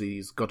soon as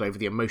he's got over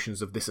the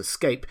emotions of this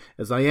escape,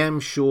 as I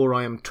am sure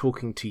I am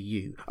talking to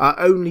you. Our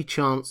only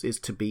chance is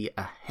to be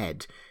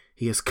ahead.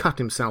 He has cut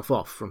himself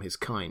off from his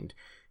kind.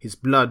 His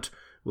blood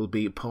will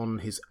be upon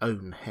his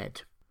own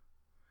head.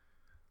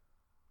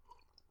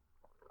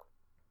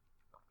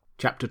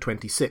 Chapter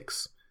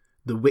 26.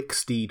 The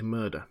Wicksteed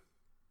Murder.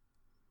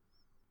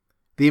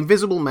 The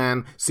Invisible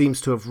Man seems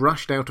to have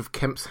rushed out of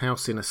Kemp's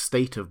house in a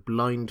state of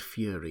blind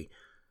fury.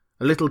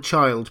 A little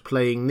child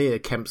playing near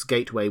Kemp's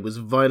gateway was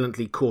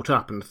violently caught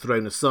up and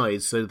thrown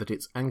aside so that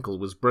its ankle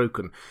was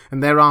broken,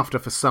 and thereafter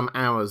for some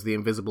hours the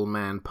Invisible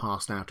Man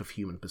passed out of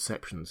human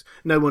perceptions.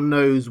 No one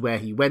knows where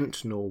he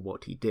went nor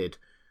what he did.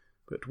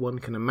 But one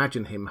can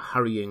imagine him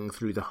hurrying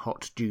through the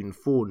hot June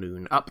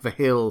forenoon, up the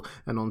hill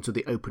and onto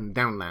the open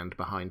downland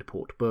behind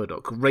Port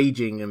Burdock,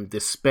 raging and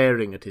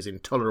despairing at his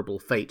intolerable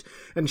fate,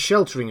 and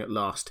sheltering at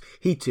last,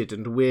 heated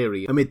and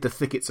weary, amid the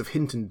thickets of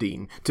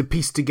Hintondean, to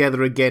piece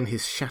together again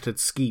his shattered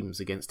schemes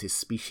against his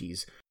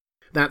species.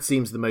 That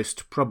seems the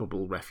most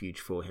probable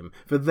refuge for him,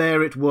 for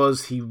there it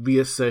was he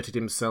reasserted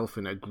himself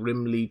in a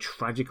grimly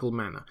tragical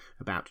manner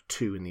about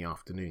 2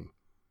 p.m.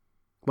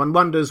 One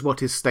wonders what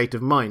his state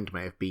of mind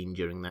may have been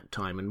during that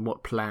time, and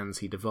what plans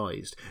he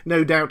devised.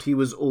 No doubt he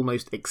was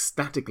almost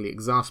ecstatically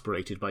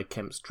exasperated by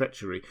Kemp's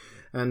treachery,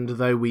 and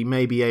though we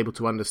may be able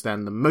to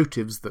understand the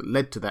motives that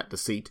led to that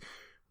deceit,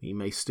 we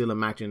may still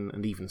imagine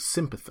and even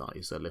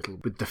sympathise a little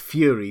with the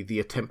fury the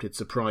attempted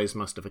surprise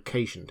must have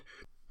occasioned.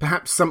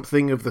 Perhaps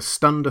something of the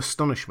stunned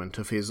astonishment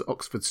of his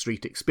Oxford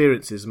Street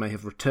experiences may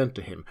have returned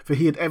to him, for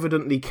he had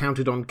evidently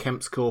counted on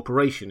Kemp's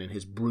cooperation in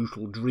his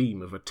brutal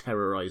dream of a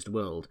terrorised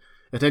world.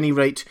 At any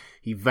rate,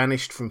 he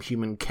vanished from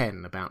human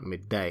ken about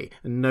midday,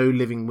 and no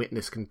living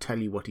witness can tell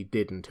you what he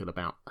did until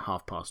about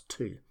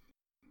 2:30.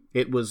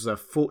 It was a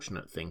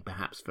fortunate thing,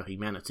 perhaps, for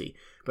humanity,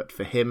 but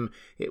for him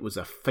it was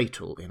a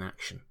fatal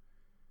inaction.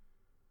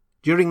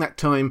 During that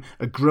time,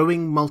 a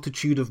growing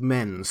multitude of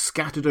men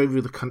scattered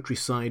over the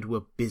countryside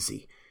were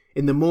busy.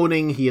 In the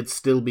morning he had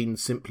still been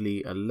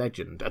simply a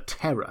legend, a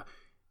terror.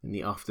 In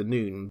the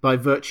afternoon, by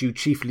virtue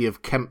chiefly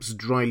of Kemp's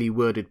dryly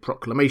worded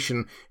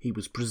proclamation, he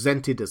was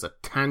presented as a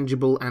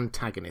tangible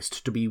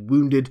antagonist, to be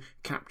wounded,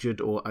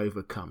 captured, or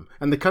overcome,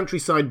 and the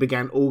countryside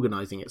began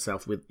organising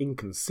itself with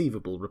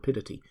inconceivable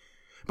rapidity.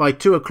 By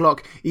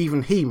 2:00,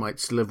 even he might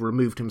still have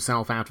removed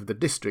himself out of the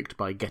district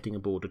by getting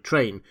aboard a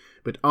train,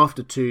 but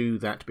after 2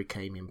 that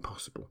became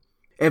impossible.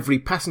 Every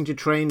passenger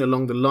train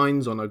along the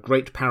lines on a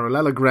great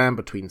parallelogram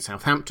between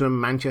Southampton,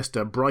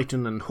 Manchester,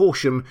 Brighton and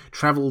Horsham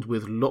travelled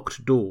with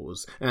locked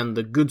doors, and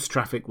the goods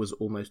traffic was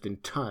almost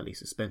entirely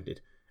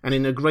suspended. and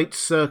in a great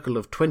circle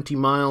of 20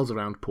 miles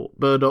around Port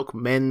Burdock,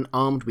 men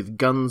armed with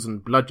guns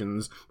and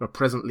bludgeons were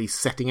presently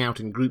setting out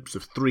in groups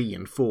of 3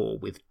 and 4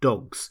 with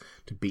dogs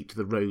to beat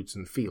the roads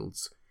and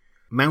fields.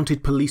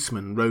 Mounted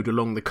policemen rode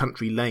along the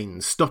country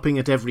lanes, stopping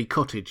at every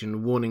cottage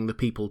and warning the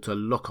people to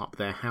lock up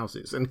their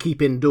houses and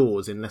keep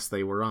indoors unless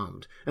they were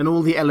armed, and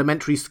all the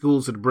elementary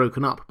schools had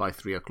broken up by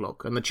 3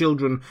 o'clock, and the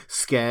children,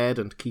 scared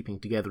and keeping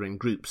together in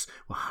groups,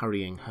 were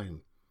hurrying home.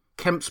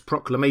 Kemp's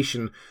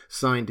proclamation,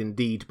 signed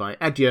indeed by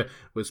Adyer,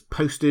 was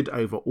posted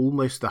over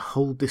almost the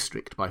whole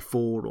district by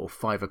 4 or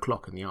 5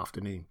 o'clock in the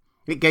afternoon.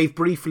 It gave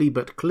briefly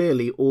but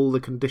clearly all the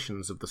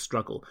conditions of the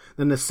struggle,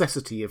 the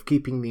necessity of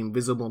keeping the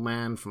Invisible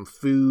Man from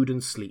food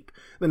and sleep,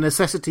 the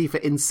necessity for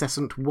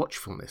incessant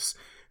watchfulness,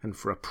 and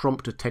for a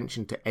prompt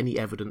attention to any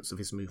evidence of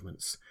his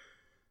movements.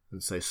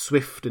 And so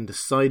swift and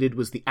decided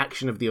was the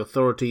action of the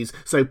authorities,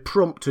 so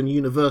prompt and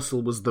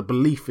universal was the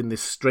belief in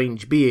this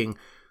strange being,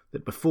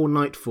 that before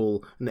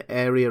nightfall an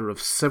area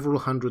of several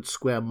hundred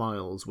square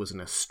miles was in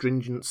a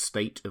stringent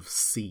state of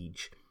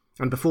siege.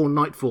 And before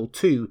nightfall,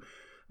 too,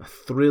 a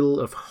thrill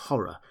of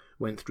horror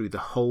went through the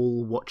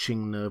whole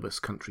watching, nervous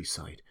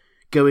countryside,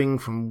 going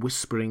from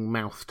whispering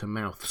mouth to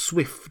mouth,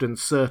 swift and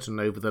certain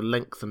over the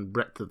length and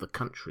breadth of the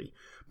country,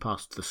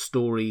 past the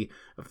story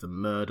of the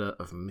murder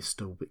of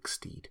Mr.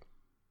 Wicksteed.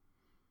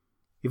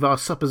 If our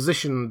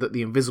supposition that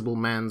the Invisible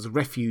Man's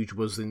refuge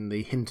was in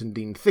the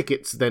Hintondean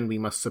thickets, then we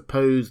must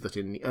suppose that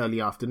in the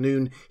early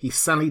afternoon he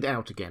sallied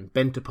out again,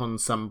 bent upon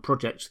some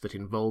project that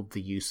involved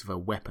the use of a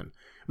weapon.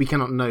 We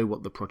cannot know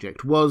what the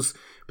project was,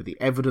 but the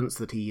evidence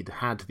that he had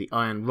had the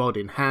iron rod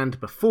in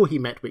hand before he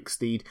met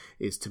Wicksteed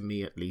is, to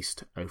me at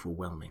least,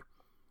 overwhelming.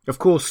 Of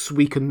course,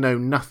 we can know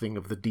nothing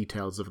of the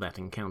details of that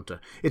encounter.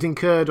 It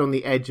occurred on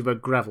the edge of a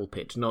gravel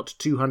pit, not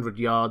 200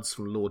 yards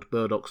from Lord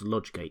Burdock's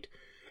lodge gate.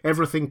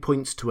 Everything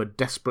points to a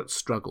desperate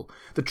struggle.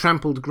 The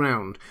trampled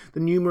ground, the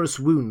numerous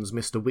wounds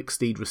Mr.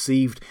 Wicksteed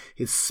received,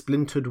 his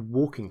splintered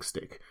walking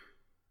stick.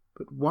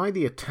 But why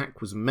the attack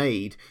was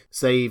made,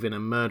 save in a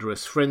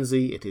murderous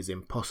frenzy, it is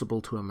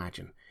impossible to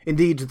imagine.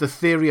 Indeed, the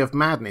theory of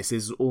madness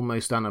is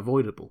almost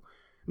unavoidable.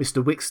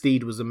 Mr.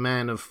 Wicksteed was a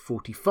man of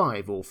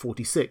 45 or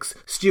 46,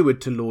 steward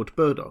to Lord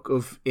Burdock,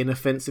 of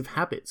inoffensive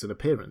habits and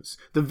appearance,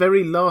 the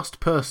very last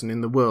person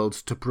in the world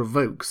to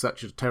provoke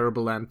such a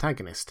terrible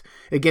antagonist.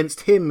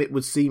 Against him, it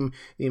would seem,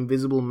 the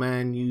Invisible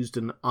Man used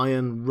an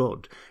iron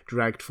rod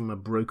dragged from a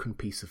broken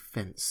piece of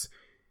fence.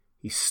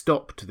 He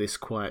stopped this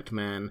quiet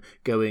man,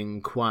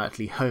 going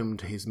quietly home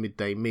to his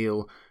midday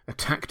meal,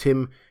 attacked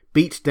him,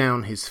 beat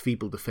down his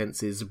feeble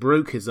defences,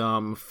 broke his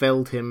arm,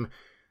 felled him,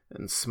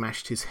 and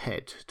smashed his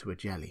head to a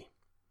jelly.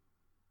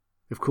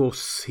 Of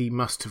course, he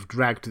must have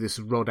dragged this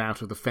rod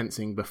out of the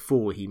fencing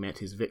before he met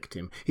his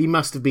victim. He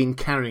must have been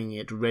carrying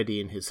it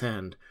ready in his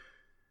hand.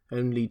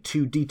 Only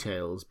 2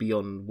 details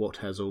beyond what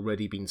has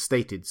already been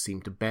stated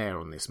seem to bear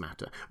on this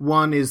matter.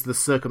 One is the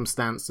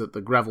circumstance that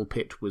the gravel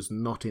pit was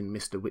not in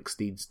Mr.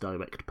 Wicksteed's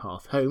direct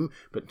path home,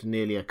 but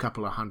nearly a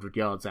couple of 100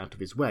 yards out of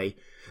his way.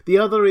 The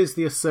other is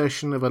the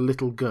assertion of a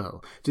little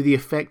girl, to the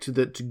effect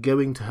that,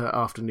 going to her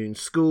afternoon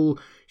school,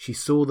 she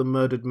saw the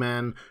murdered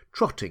man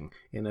trotting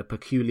in a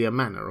peculiar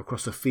manner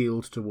across a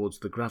field towards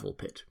the gravel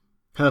pit.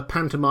 Her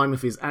pantomime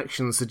of his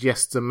action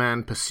suggests a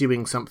man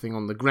pursuing something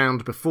on the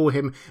ground before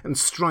him and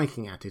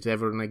striking at it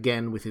ever and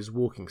again with his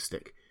walking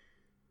stick.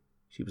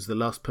 She was the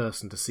last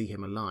person to see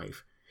him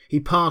alive. He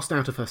passed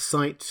out of her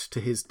sight to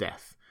his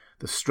death,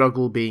 the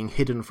struggle being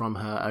hidden from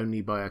her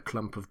only by a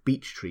clump of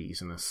beech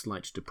trees and a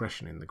slight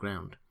depression in the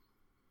ground.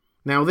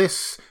 Now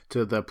this,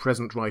 to the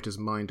present writer's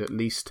mind at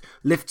least,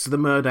 lifts the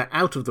murder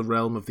out of the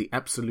realm of the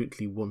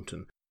absolutely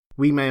wanton.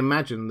 We may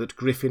imagine that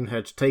Griffin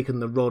had taken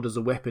the rod as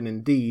a weapon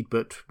indeed,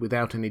 but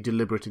without any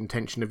deliberate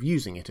intention of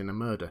using it in a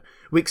murder.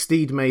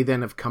 Wicksteed may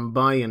then have come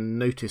by and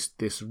noticed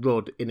this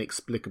rod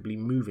inexplicably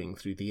moving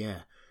through the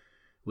air.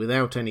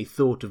 Without any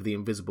thought of the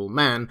Invisible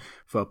Man,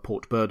 for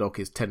Port Burdock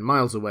is 10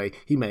 miles away,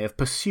 he may have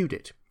pursued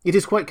it. It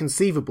is quite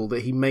conceivable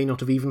that he may not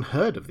have even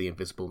heard of the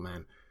Invisible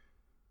Man.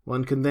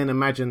 One can then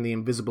imagine the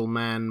Invisible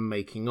Man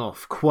making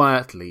off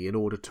quietly in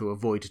order to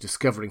avoid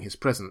discovering his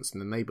presence in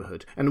the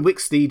neighbourhood, and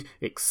Wicksteed,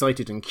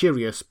 excited and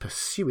curious,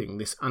 pursuing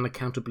this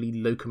unaccountably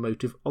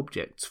locomotive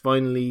object,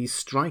 finally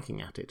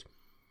striking at it.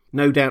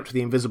 No doubt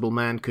the Invisible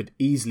Man could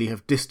easily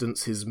have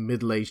distanced his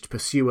middle-aged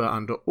pursuer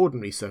under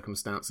ordinary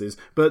circumstances,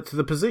 but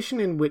the position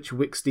in which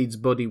Wicksteed's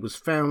body was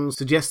found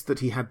suggests that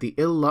he had the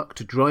ill luck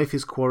to drive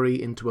his quarry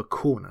into a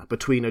corner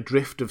between a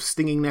drift of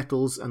stinging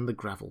nettles and the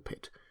gravel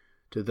pit.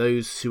 To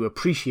those who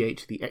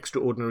appreciate the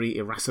extraordinary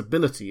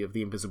irascibility of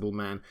the Invisible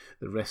Man,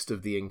 the rest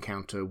of the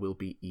encounter will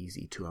be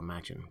easy to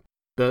imagine.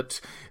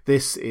 But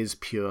this is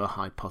pure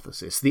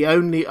hypothesis. The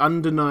only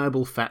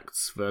undeniable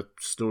facts, for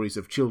stories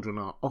of children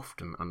are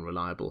often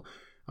unreliable,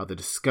 are the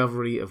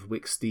discovery of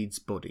Wicksteed's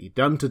body,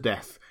 done to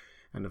death,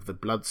 and of the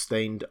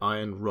blood-stained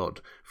iron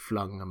rod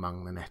flung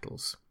among the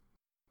nettles.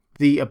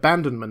 The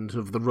abandonment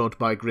of the rod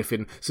by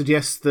Griffin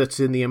suggests that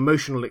in the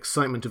emotional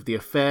excitement of the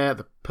affair,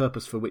 the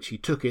purpose for which he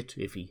took it,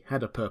 if he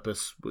had a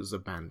purpose, was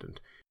abandoned.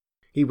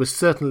 He was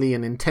certainly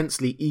an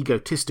intensely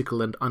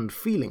egotistical and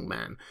unfeeling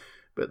man,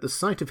 but the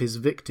sight of his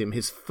victim,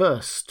 his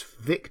first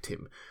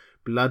victim,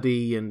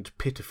 bloody and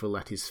pitiful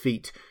at his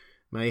feet,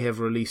 may have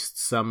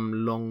released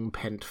some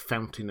long-pent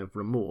fountain of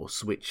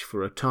remorse which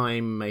for a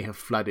time may have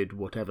flooded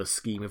whatever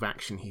scheme of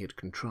action he had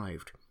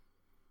contrived.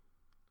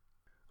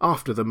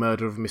 After the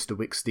murder of Mr.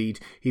 Wicksteed,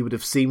 he would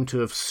have seemed to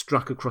have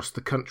struck across the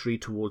country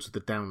towards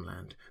the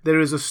downland. There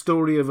is a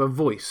story of a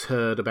voice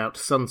heard about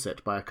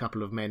sunset by a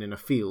couple of men in a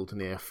field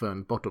near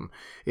Fern Bottom.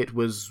 It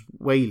was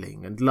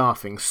wailing and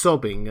laughing,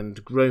 sobbing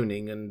and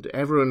groaning, and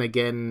ever and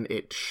again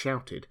it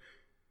shouted.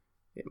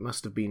 It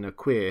must have been a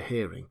queer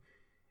hearing.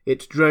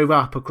 It drove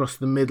up across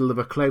the middle of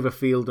a clover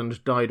field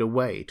and died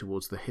away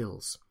towards the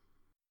hills.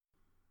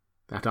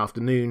 That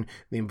afternoon,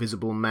 the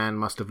Invisible Man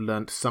must have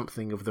learnt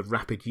something of the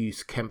rapid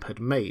use Kemp had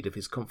made of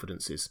his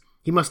confidences.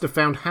 He must have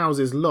found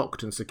houses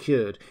locked and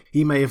secured.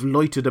 He may have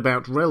loitered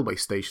about railway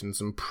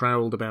stations and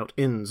prowled about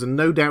inns, and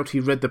no doubt he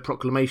read the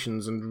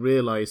proclamations and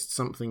realised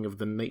something of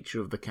the nature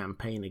of the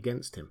campaign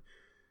against him.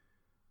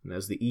 And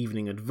as the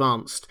evening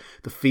advanced,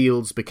 the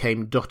fields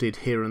became dotted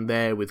here and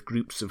there with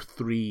groups of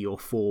 3 or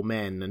 4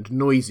 men, and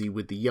noisy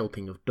with the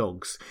yelping of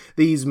dogs.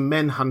 These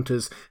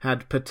men-hunters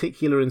had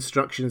particular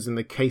instructions in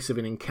the case of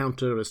an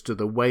encounter as to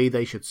the way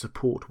they should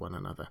support one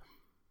another,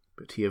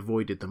 but he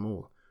avoided them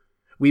all.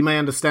 We may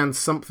understand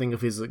something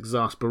of his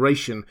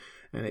exasperation,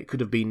 and it could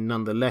have been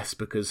none the less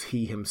because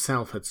he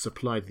himself had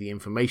supplied the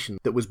information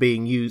that was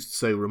being used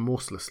so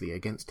remorselessly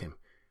against him.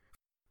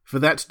 For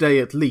that day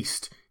at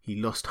least, he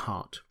lost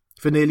heart.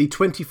 For nearly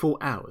 24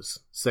 hours,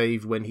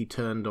 save when he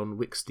turned on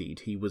Wicksteed,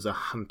 he was a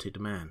hunted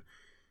man.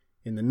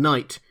 In the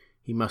night,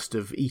 he must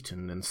have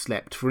eaten and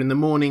slept, for in the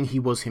morning he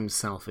was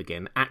himself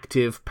again,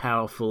 active,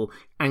 powerful,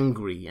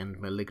 angry and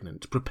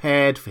malignant,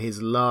 prepared for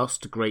his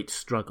last great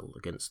struggle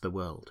against the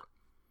world.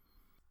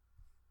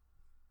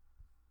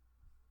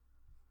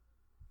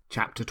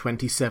 Chapter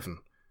 27.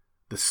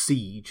 The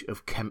Siege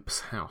of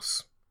Kemp's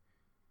House.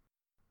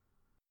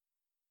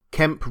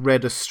 Kemp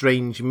read a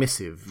strange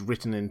missive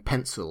written in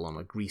pencil on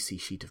a greasy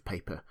sheet of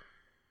paper.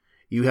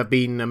 "You have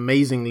been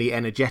amazingly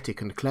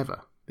energetic and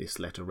clever," this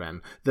letter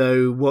ran,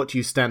 "though what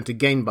you stand to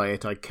gain by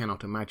it I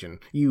cannot imagine.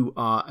 You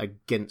are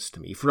against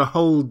me. For a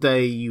whole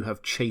day you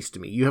have chased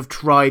me. You have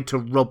tried to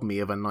rob me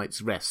of a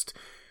night's rest.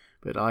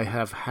 But I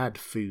have had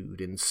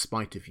food in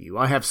spite of you.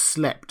 I have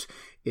slept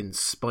in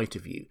spite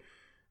of you.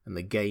 And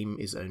the game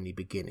is only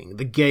beginning.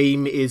 The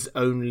game is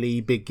only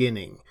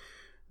beginning.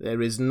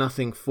 There is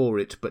nothing for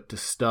it but to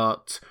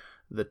start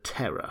the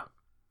terror.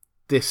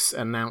 This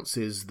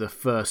announces the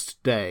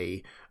first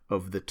day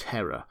of the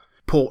terror.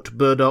 Port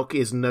Burdock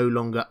is no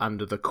longer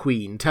under the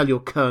Queen. Tell your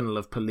Colonel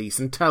of Police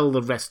and tell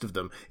the rest of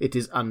them it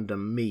is under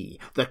me.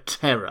 The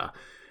terror.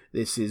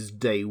 This is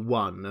day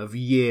 1 of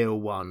year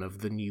 1 of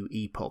the new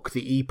epoch,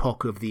 the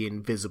epoch of the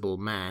Invisible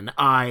Man.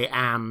 I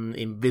am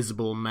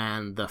Invisible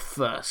Man the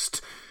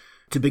First.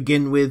 To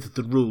begin with,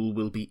 the rule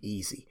will be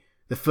easy.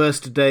 The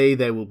first day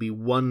there will be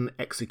one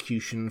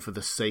execution for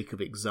the sake of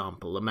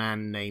example, a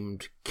man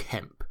named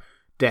Kemp.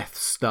 Death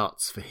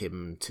starts for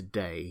him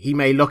today. He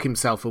may lock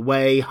himself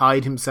away,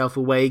 hide himself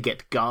away,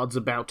 get guards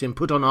about him,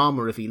 put on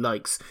armour if he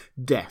likes.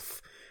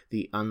 Death,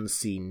 the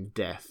unseen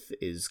death,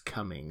 is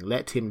coming.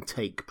 Let him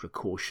take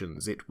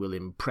precautions. It will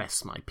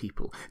impress my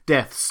people.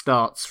 Death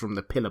starts from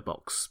the pillar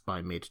box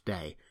by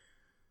midday.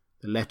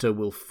 The letter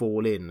will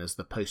fall in as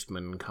the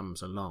postman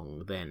comes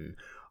along. Then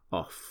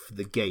off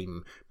the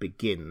game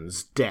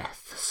begins.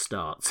 Death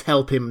starts.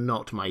 Help him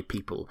not, my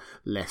people,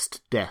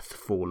 lest death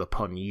fall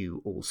upon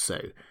you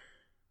also.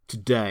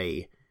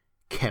 Today,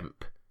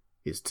 Kemp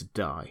is to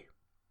die.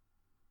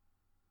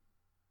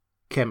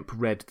 Kemp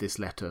read this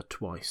letter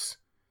twice.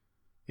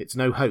 "It's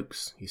no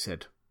hoax," he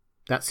said.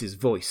 "That's his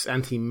voice,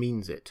 and he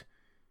means it."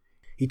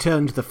 He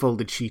turned the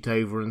folded sheet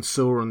over and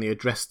saw on the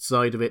addressed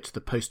side of it the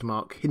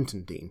postmark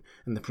Hintondean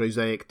and the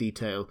prosaic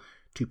detail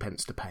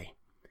 2p to pay.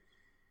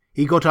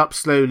 He got up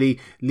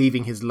slowly,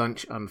 leaving his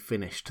lunch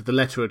unfinished. The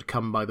letter had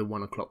come by the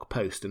 1 o'clock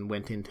post, and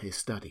went into his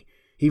study.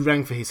 He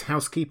rang for his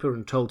housekeeper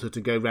and told her to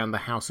go round the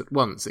house at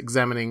once,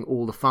 examining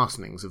all the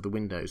fastenings of the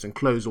windows and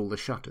close all the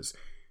shutters.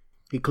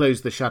 He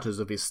closed the shutters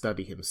of his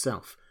study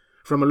himself.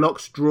 From a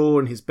locked drawer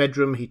in his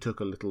bedroom he took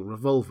a little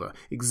revolver,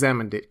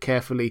 examined it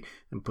carefully,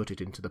 and put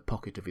it into the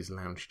pocket of his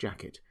lounge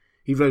jacket.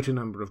 He wrote a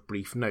number of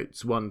brief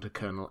notes, one to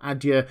Colonel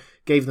Adyar,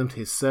 gave them to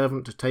his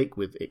servant to take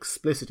with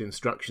explicit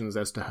instructions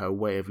as to her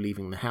way of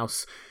leaving the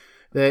house.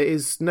 "There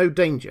is no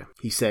danger,"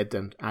 he said,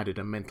 and added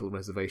a mental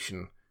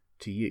reservation,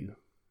 "to you."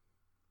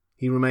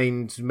 He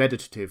remained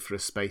meditative for a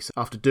space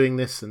after doing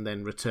this, and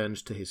then returned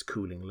to his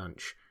cooling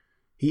lunch.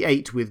 He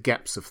ate with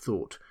gaps of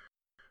thought.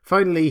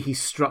 Finally he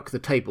struck the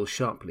table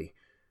sharply.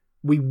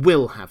 "We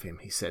will have him,"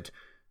 he said,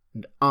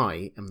 "and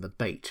I am the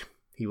bait.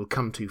 He will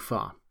come too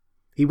far."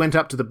 He went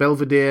up to the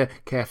Belvedere,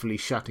 carefully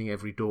shutting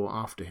every door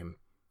after him.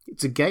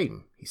 "It's a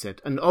game," he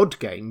said, "an odd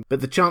game,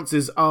 but the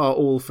chances are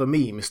all for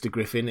me, Mr.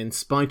 Griffin, in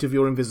spite of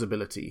your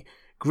invisibility.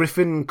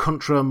 Griffin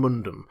contra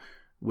mundum,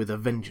 with a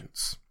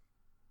vengeance."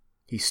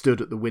 He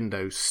stood at the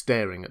window,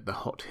 staring at the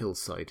hot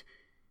hillside.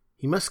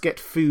 He must get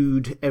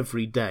food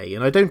every day,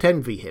 and I don't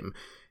envy him.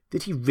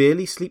 Did he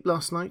really sleep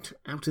last night?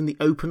 Out in the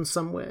open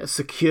somewhere,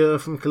 secure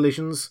from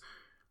collisions?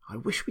 I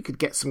wish we could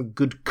get some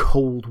good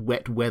cold,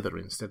 wet weather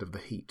instead of the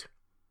heat.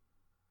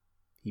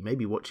 He may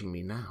be watching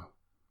me now.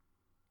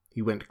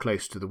 He went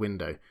close to the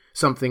window.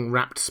 Something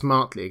rapped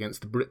smartly against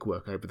the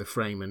brickwork over the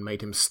frame and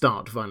made him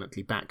start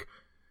violently back.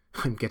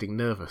 "I'm getting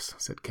nervous,"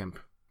 said Kemp.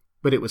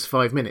 But it was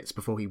 5 minutes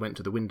before he went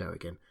to the window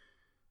again.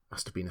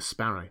 "Must have been a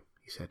sparrow,"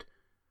 he said.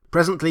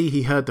 Presently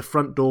he heard the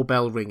front door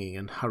bell ringing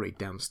and hurried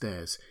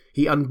downstairs.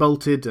 He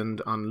unbolted and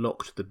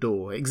unlocked the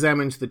door,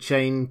 examined the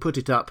chain, put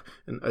it up,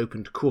 and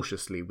opened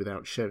cautiously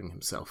without showing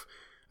himself.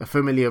 A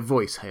familiar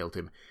voice hailed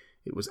him.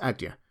 It was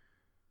Adya.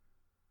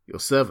 "Your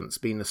servant's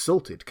been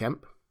assaulted,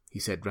 Kemp," he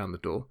said round the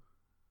door.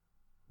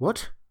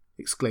 "What?"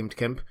 exclaimed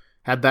Kemp.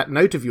 "Had that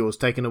note of yours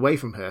taken away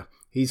from her.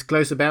 He's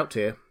close about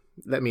here.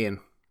 Let me in."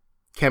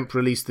 Kemp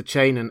released the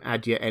chain and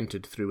Adya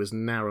entered through as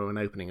narrow an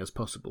opening as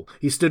possible.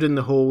 He stood in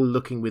the hall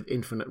looking with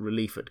infinite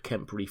relief at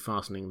Kemp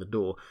refastening the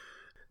door.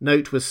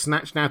 Note was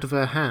snatched out of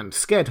her hand,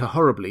 scared her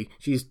horribly.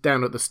 She's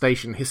down at the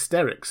station,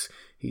 hysterics.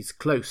 He's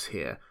close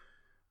here.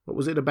 What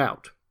was it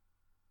about?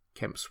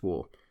 Kemp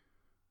swore.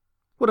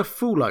 "What a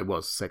fool I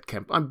was," said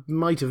Kemp. "I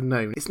might have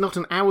known. It's not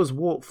an hour's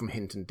walk from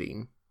Hinton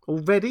Dean.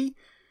 Already?"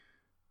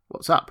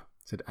 "What's up?"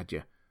 said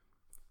Adya.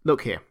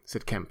 "Look here,"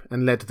 said Kemp,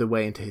 and led the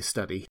way into his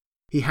study.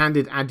 He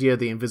handed Adya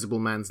the Invisible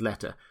Man's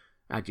letter.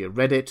 Adya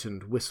read it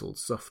and whistled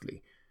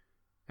softly.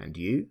 "And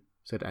you?"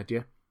 said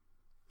Adya.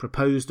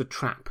 "Proposed a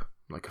trap,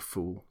 like a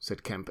fool,"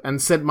 said Kemp,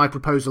 "and sent my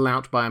proposal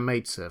out by a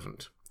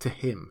maidservant. To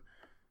him."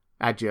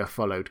 Adya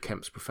followed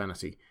Kemp's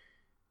profanity.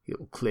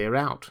 "He'll clear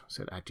out,"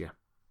 said Adya.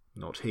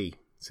 "Not he,"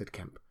 said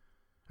Kemp.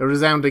 A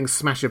resounding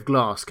smash of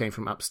glass came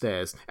from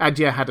upstairs.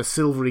 Adya had a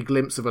silvery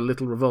glimpse of a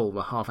little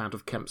revolver half out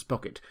of Kemp's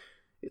pocket.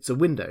 "It's a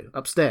window,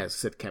 upstairs,"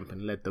 said Kemp,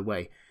 and led the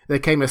way. There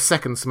came a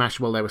second smash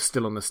while they were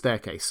still on the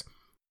staircase.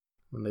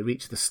 When they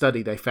reached the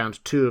study, they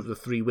found 2 of the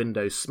 3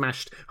 windows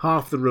smashed,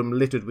 half the room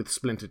littered with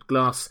splintered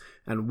glass,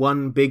 and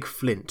one big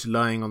flint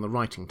lying on the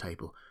writing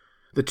table.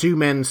 The 2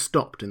 men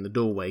stopped in the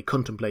doorway,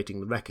 contemplating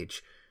the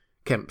wreckage.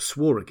 Kemp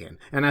swore again,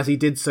 and as he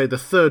did so, the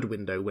 3rd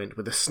window went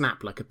with a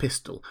snap like a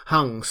pistol,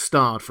 hung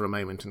starred for a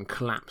moment, and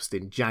collapsed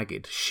in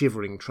jagged,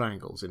 shivering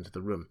triangles into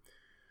the room.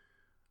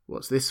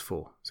 "What's this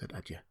for?" said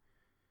Adya.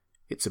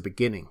 "It's a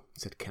beginning,"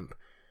 said Kemp.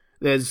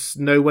 "There's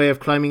no way of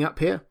climbing up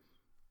here?"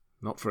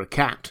 "Not for a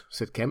cat,"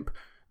 said Kemp.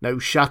 "No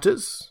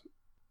shutters?"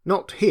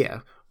 "Not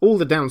here. All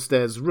the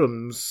downstairs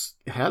rooms—"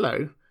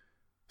 Hello.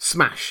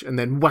 Smash, and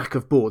then whack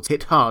of boards,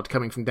 hit hard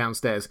coming from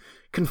downstairs.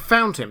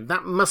 "Confound him,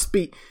 that must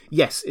be—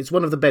 Yes, it's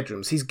one of the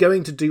bedrooms. He's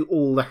going to do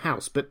all the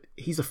house, but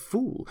he's a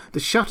fool. The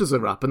shutters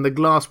are up and the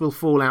glass will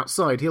fall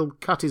outside. He'll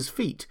cut his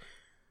feet."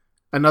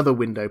 Another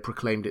window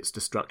proclaimed its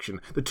destruction.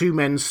 The 2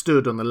 men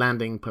stood on the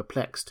landing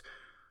perplexed.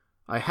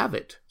 "I have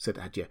it," said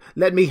Adya.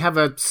 "Let me have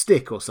a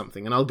stick or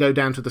something, and I'll go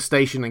down to the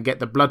station and get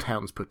the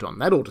bloodhounds put on.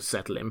 That ought to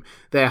settle him.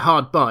 They're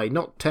hard by,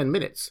 not 10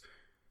 minutes.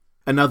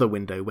 Another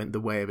window went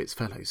the way of its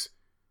fellows.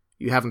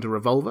 "You haven't a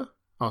revolver?"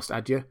 asked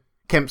Adya.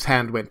 Kemp's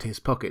hand went to his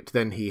pocket,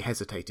 then he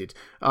hesitated.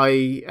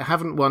 "I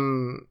haven't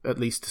one, at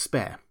least, to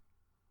spare."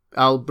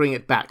 "I'll bring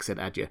it back," said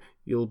Adya.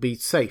 "You'll be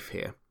safe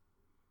here."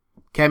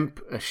 Kemp,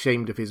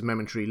 ashamed of his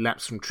momentary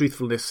lapse from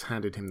truthfulness,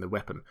 handed him the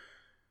weapon.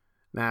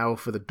 "Now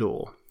for the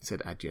door,"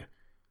 said Adya.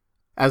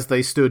 As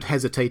they stood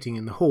hesitating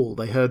in the hall,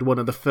 they heard one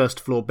of the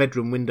first-floor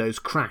bedroom windows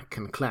crack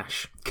and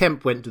clash.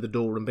 Kemp went to the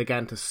door and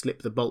began to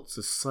slip the bolts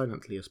as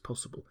silently as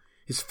possible.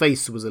 His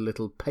face was a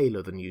little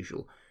paler than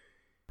usual.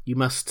 "You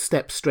must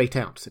step straight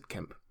out," said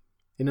Kemp.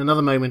 In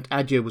another moment,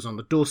 Adya was on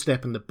the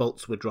doorstep and the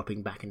bolts were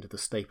dropping back into the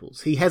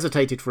staples. He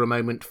hesitated for a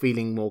moment,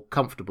 feeling more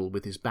comfortable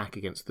with his back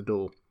against the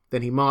door.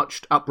 Then he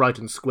marched, upright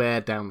and square,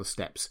 down the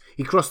steps.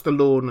 He crossed the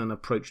lawn and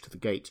approached the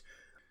gate.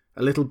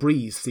 A little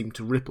breeze seemed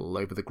to ripple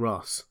over the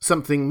grass.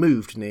 Something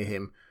moved near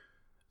him.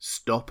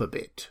 "Stop a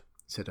bit,"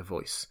 said a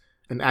voice,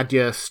 and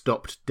Adya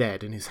stopped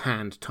dead and his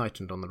hand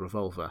tightened on the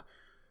revolver.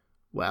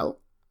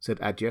 "Well?" said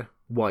Adya,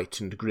 white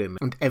and grim,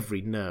 and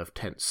every nerve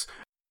tense.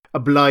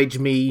 "Oblige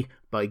me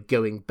by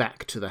going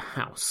back to the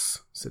house,"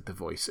 said the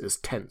voice, as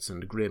tense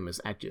and grim as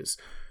Adya's.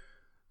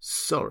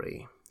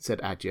 "Sorry," said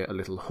Adya a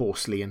little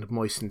hoarsely, and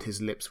moistened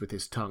his lips with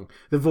his tongue.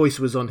 The voice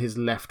was on his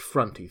left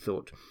front, he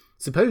thought.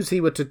 Suppose he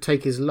were to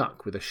take his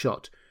luck with a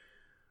shot.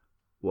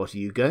 "What are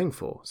you going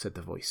for?" said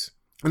the voice.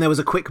 And there was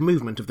a quick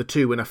movement of the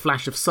 2 and a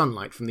flash of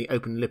sunlight from the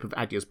open lip of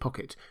Adya's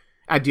pocket.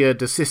 Adya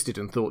desisted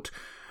and thought.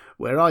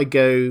 "Where I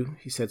go,"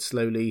 he said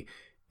slowly,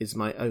 "is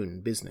my own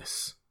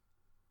business."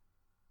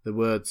 The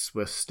words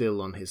were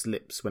still on his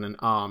lips when an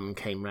arm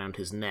came round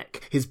his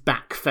neck. His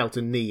back felt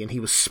a knee, and he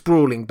was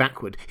sprawling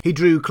backward. He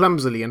drew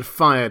clumsily and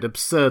fired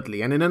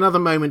absurdly, and in another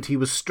moment he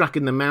was struck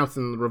in the mouth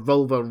and the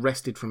revolver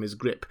wrested from his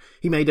grip.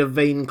 He made a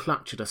vain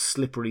clutch at a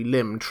slippery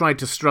limb, tried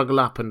to struggle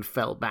up, and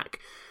fell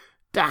back.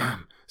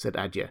 "Damn," said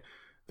Adya.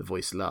 The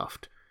voice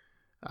laughed.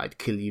 "I'd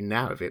kill you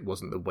now if it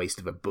wasn't the waste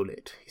of a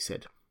bullet," he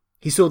said.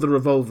 He saw the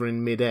revolver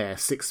in mid-air,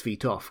 6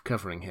 feet off,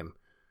 covering him.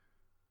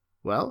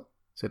 "Well?"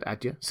 said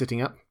Adya,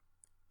 sitting up.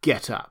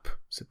 "Get up,"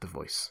 said the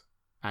voice.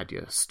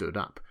 Adya stood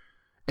up.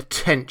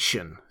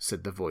 "Attention,"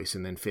 said the voice,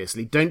 and then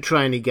fiercely, "don't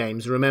try any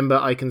games. Remember,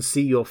 I can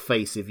see your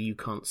face if you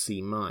can't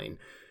see mine.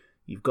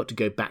 You've got to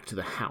go back to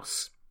the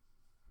house."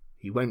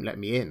 "He won't let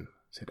me in,"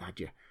 said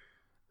Adya.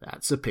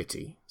 "That's a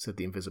pity," said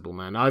the invisible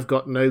man. "I've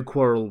got no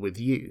quarrel with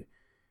you."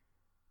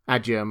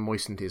 Adya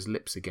moistened his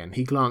lips again.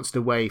 He glanced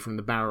away from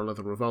the barrel of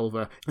the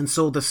revolver and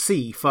saw the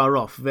sea far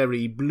off,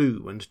 very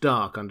blue and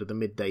dark under the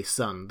midday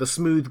sun, the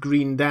smooth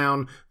green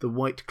down, the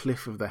white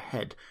cliff of the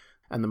head,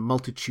 and the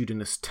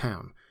multitudinous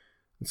town.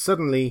 And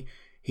suddenly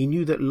he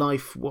knew that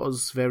life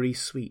was very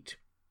sweet.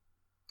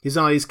 His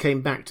eyes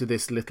came back to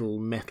this little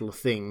metal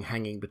thing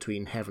hanging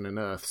between heaven and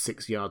earth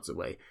 6 yards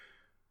away.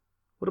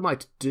 "What am I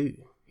to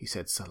do?" he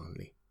said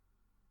sullenly.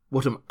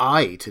 "What am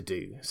I to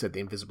do?" said the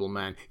invisible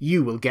man.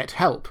 "You will get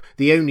help.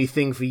 The only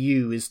thing for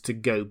you is to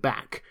go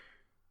back."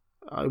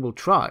 "I will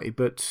try,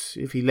 but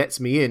if he lets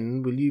me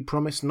in, will you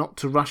promise not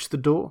to rush the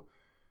door?"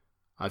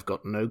 "I've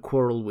got no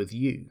quarrel with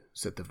you,"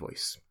 said the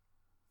voice.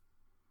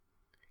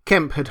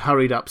 Kemp had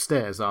hurried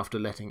upstairs after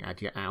letting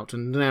Adya out,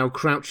 and now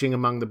crouching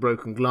among the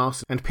broken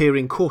glass and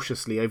peering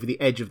cautiously over the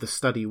edge of the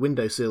study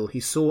windowsill, he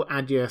saw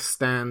Adya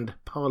stand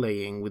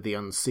parleying with the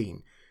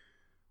unseen.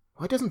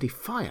 "Why doesn't he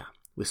fire?"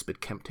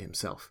 whispered Kemp to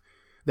himself.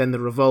 Then the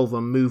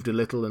revolver moved a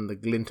little and the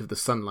glint of the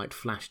sunlight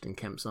flashed in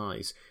Kemp's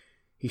eyes.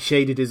 He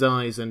shaded his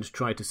eyes and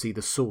tried to see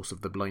the source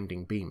of the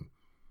blinding beam.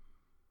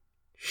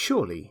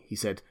 "Surely," he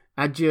said,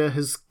 "Adya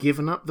has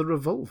given up the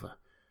revolver."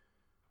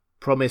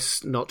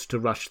 "Promise not to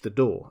rush the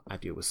door,"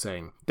 Adya was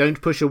saying.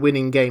 "Don't push a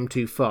winning game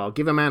too far.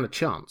 Give a man a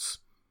chance."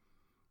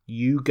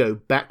 "You go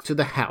back to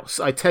the house.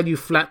 I tell you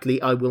flatly,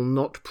 I will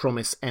not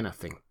promise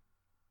anything."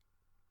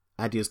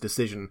 Adya's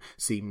decision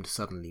seemed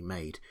suddenly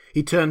made.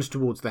 He turned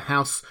towards the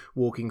house,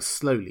 walking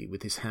slowly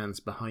with his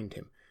hands behind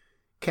him.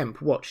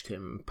 Kemp watched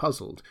him,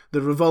 puzzled. The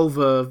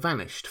revolver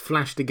vanished,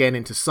 flashed again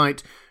into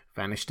sight,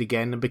 vanished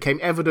again, and became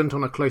evident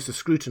on a closer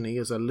scrutiny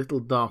as a little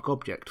dark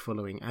object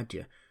following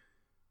Adya.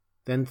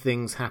 Then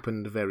things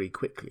happened very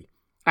quickly.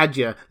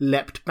 Adya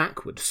leapt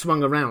backward,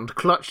 swung around,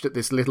 clutched at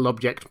this little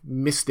object,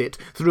 missed it,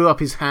 threw up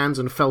his hands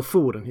and fell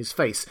forward on his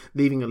face,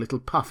 leaving a little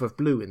puff of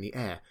blue in the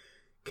air.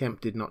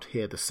 Kemp did not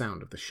hear the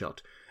sound of the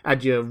shot.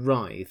 Adya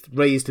writhed,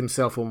 raised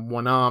himself on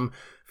one arm,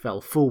 fell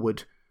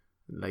forward,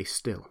 and lay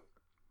still.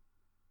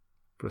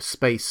 For a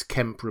space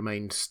Kemp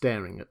remained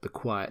staring at the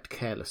quiet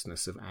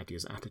carelessness of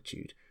Adya's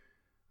attitude.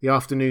 The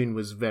afternoon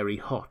was very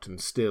hot and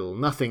still.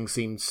 Nothing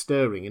seemed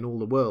stirring in all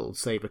the world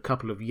save a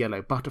couple of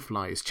yellow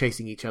butterflies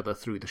chasing each other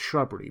through the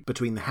shrubbery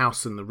between the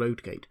house and the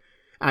road gate.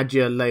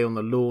 Adya lay on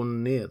the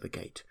lawn near the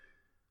gate.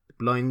 The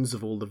blinds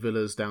of all the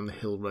villas down the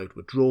hill road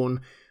were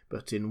drawn,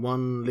 but in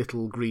one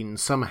little green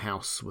summer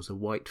house was a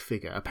white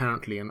figure,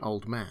 apparently an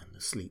old man,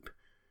 asleep.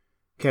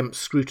 Kemp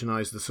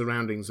scrutinized the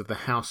surroundings of the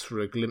house for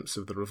a glimpse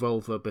of the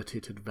revolver, but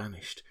it had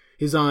vanished.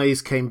 His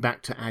eyes came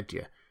back to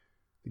Adya.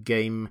 The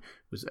game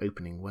was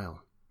opening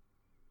well.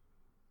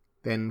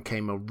 Then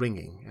came a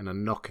ringing and a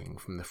knocking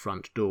from the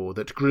front door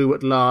that grew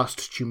at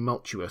last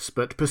tumultuous,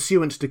 but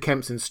pursuant to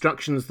Kemp's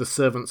instructions the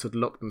servants had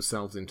locked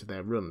themselves into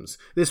their rooms.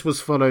 This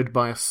was followed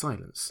by a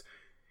silence.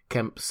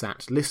 Kemp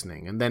sat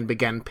listening, and then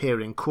began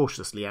peering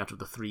cautiously out of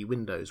the 3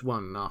 windows,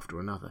 one after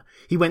another.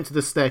 He went to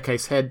the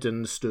staircase head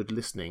and stood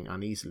listening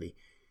uneasily.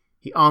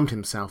 He armed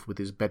himself with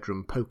his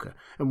bedroom poker,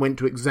 and went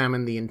to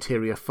examine the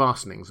interior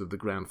fastenings of the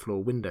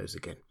ground-floor windows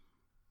again.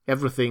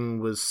 Everything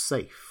was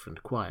safe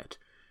and quiet.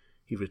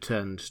 He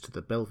returned to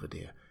the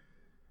belvedere.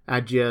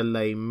 Adya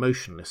lay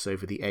motionless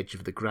over the edge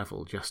of the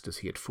gravel just as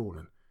he had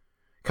fallen.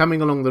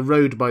 Coming along the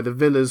road by the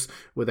villas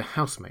were the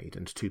housemaid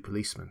and 2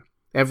 policemen.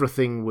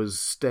 Everything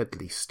was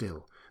deadly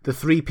still. The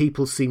 3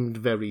 people seemed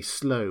very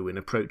slow in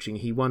approaching.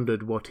 He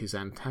wondered what his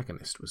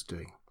antagonist was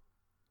doing.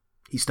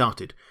 He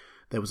started.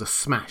 There was a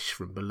smash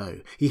from below.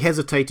 He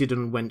hesitated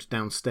and went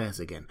downstairs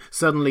again.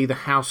 Suddenly the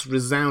house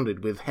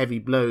resounded with heavy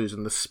blows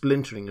and the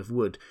splintering of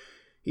wood.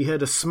 He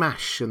heard a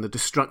smash and the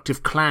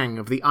destructive clang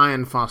of the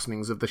iron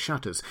fastenings of the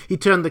shutters. He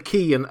turned the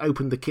key and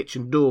opened the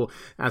kitchen door.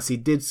 As he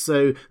did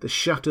so, the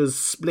shutters,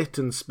 split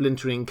and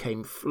splintering,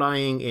 came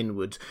flying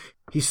inward.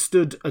 He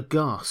stood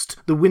aghast.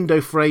 The window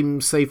frame,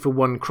 save for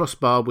one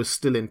crossbar, was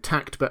still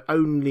intact, but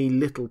only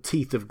little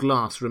teeth of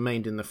glass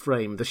remained in the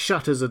frame. The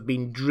shutters had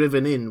been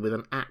driven in with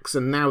an axe,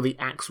 and now the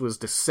axe was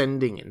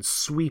descending in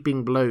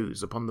sweeping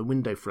blows upon the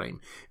window frame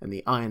and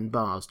the iron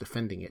bars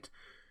defending it.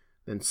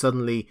 Then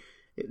suddenly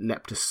it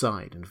leapt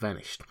aside and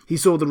vanished. He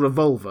saw the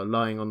revolver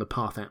lying on the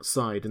path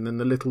outside, and then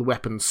the little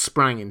weapon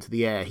sprang into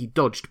the air. He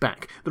dodged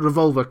back. The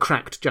revolver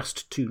cracked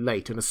just too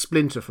late, and a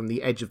splinter from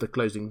the edge of the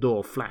closing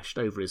door flashed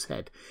over his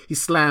head. He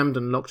slammed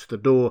and locked the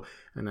door,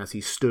 and as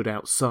he stood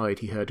outside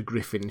he heard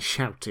Griffin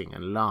shouting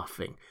and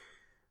laughing.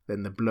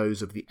 Then the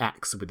blows of the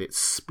axe with its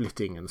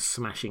splitting and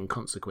smashing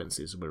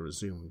consequences were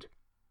resumed.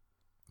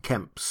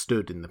 Kemp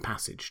stood in the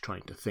passage,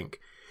 trying to think.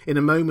 In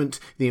a moment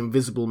the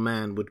invisible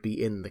man would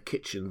be in the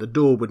kitchen. The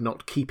door would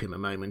not keep him a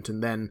moment,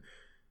 and then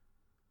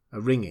a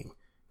ringing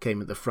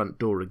came at the front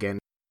door again.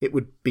 It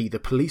would be the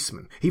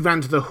policeman. He ran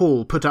to the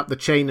hall, put up the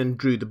chain and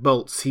drew the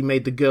bolts. He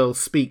made the girl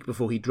speak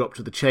before he dropped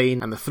to the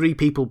chain, and the three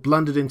people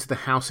blundered into the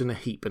house in a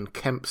heap, and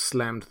Kemp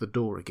slammed the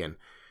door again.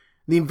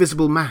 "The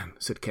Invisible Man,"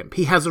 said Kemp.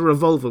 "He has a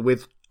revolver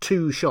with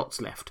 2 shots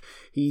left.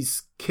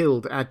 He's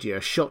killed Adja,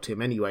 shot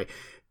him anyway.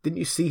 Didn't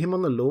you see him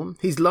on the lawn?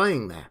 He's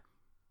lying there."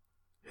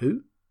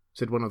 "Who?"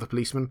 said one of the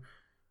policemen.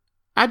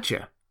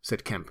 "Adja,"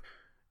 said Kemp.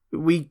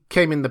 "We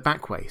came in the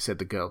back way," said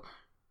the girl.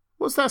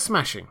 "What's that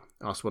smashing?"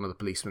 asked one of the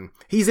policemen.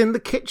 "He's in the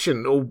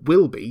kitchen, or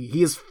will be.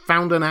 He has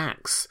found an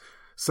axe."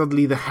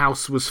 Suddenly the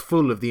house was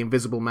full of the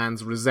Invisible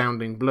Man's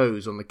resounding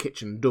blows on the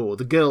kitchen door.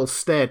 The girl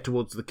stared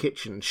towards the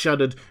kitchen,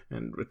 shuddered,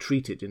 and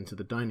retreated into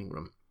the dining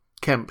room.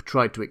 Kemp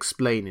tried to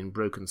explain in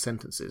broken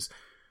sentences.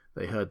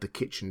 They heard the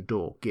kitchen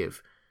door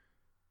give.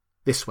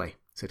 "This way,"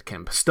 said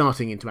Kemp,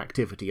 starting into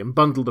activity, and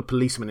bundled a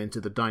policeman into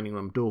the dining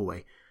room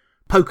doorway.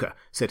 "Poker,"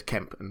 said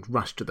Kemp, and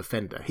rushed to the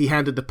fender. He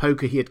handed the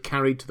poker he had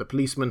carried to the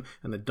policeman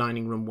and the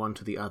dining room one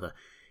to the other.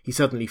 He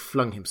suddenly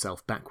flung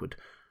himself backward.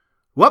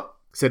 "What?"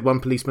 said one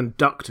policeman,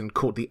 ducked and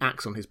caught the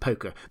axe on his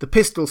poker. The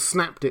pistol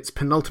snapped its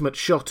penultimate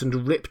shot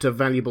and ripped a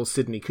valuable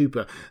Sidney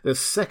Cooper. The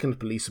second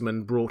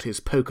policeman brought his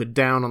poker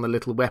down on the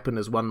little weapon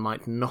as one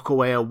might knock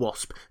away a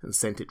wasp, and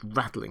sent it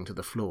rattling to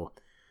the floor.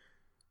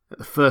 At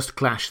the first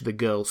clash the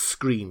girl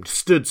screamed,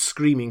 stood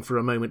screaming for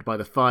a moment by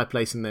the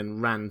fireplace, and then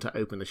ran to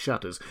open the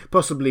shutters,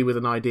 possibly with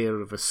an idea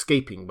of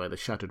escaping by the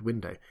shuttered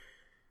window.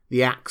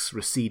 The axe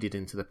receded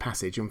into the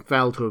passage and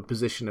fell to a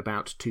position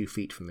about 2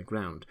 feet from the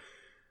ground.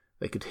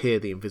 They could hear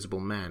the Invisible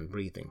Man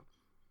breathing.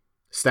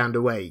 "Stand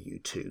away, you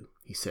two,"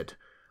 he said.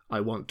 "I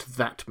want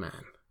that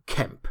man,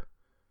 Kemp."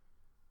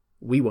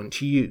 "We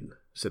want you,"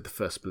 said the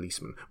first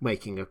policeman,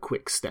 making a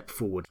quick step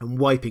forward and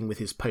wiping with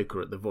his poker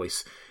at the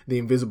voice. The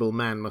Invisible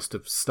Man must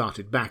have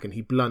started back, and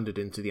he blundered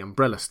into the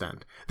umbrella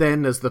stand.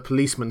 Then, as the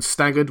policeman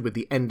staggered with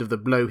the end of the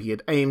blow he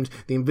had aimed,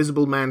 the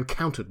Invisible Man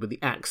countered with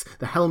the axe.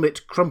 The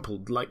helmet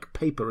crumpled like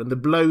paper, and the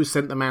blow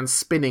sent the man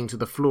spinning to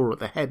the floor at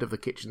the head of the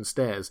kitchen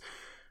stairs.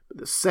 But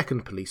the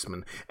second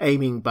policeman,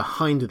 aiming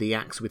behind the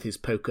axe with his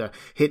poker,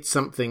 hit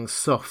something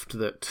soft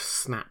that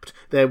snapped.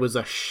 There was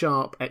a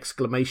sharp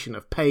exclamation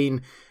of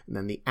pain, and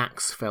then the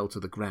axe fell to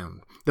the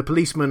ground. The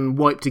policeman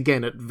wiped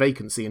again at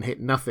vacancy and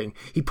hit nothing.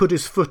 He put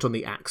his foot on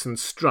the axe and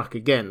struck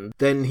again.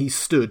 Then he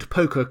stood,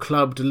 poker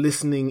clubbed,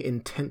 listening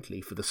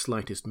intently for the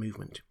slightest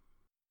movement.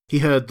 He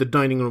heard the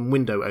dining room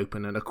window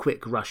open and a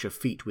quick rush of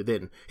feet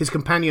within. His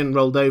companion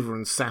rolled over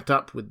and sat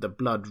up with the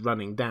blood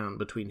running down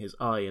between his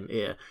eye and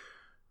ear.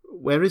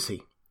 "Where is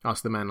he?"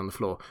 asked the man on the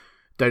floor.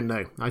 "Don't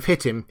know. I've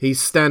hit him.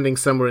 He's standing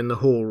somewhere in the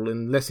hall,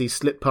 unless he's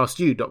slipped past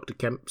you, Dr.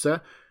 Kemp,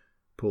 sir."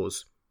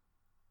 Pause.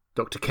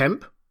 "Dr.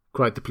 Kemp?"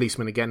 cried the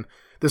policeman again.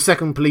 The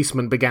second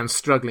policeman began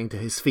struggling to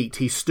his feet.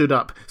 He stood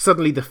up.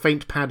 Suddenly the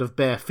faint pad of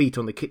bare feet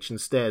on the kitchen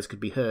stairs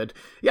could be heard.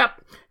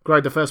 "Yep!"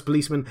 cried the first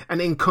policeman,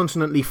 and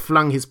incontinently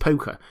flung his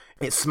poker.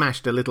 It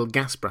smashed a little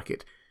gas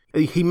bracket.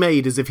 He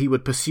made as if he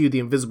would pursue the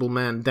Invisible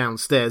Man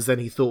downstairs. Then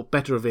he thought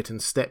better of it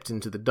and stepped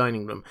into the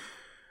dining room.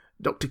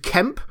 "Dr.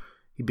 Kemp?"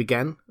 he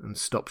began, and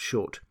stopped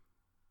short.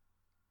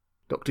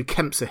 "Dr.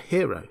 Kemp's a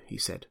hero," he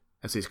said,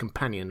 as his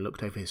companion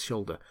looked over his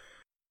shoulder.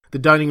 The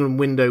dining room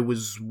window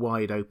was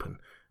wide open,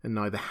 and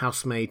neither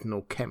housemaid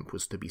nor Kemp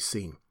was to be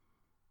seen.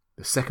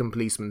 The second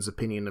policeman's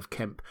opinion of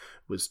Kemp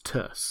was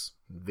terse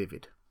and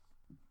vivid.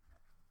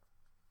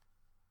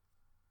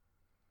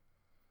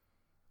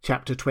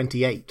 Chapter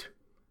 28.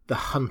 The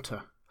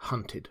Hunter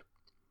Hunted.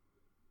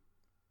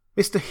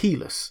 Mr.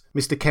 Heelas,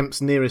 Mr.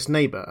 Kemp's nearest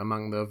neighbour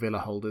among the villa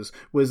holders,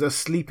 was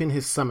asleep in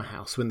his summer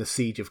house when the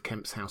siege of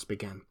Kemp's house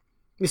began.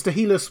 Mr.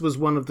 Heelas was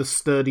one of the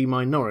sturdy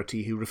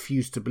minority who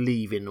refused to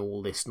believe in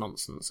all this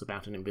nonsense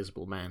about an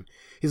invisible man.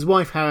 His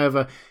wife,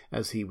 however,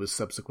 as he was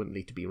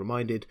subsequently to be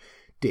reminded,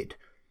 did.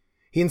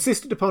 He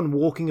insisted upon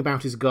walking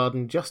about his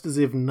garden just as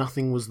if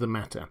nothing was the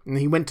matter, and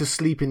he went to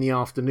sleep in the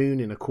afternoon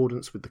in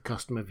accordance with the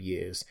custom of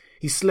years.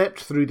 He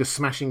slept through the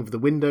smashing of the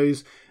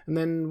windows, and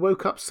then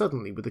woke up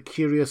suddenly with a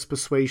curious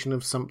persuasion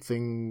of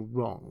something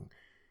wrong.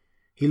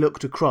 He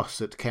looked across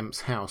at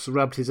Kemp's house,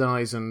 rubbed his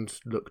eyes, and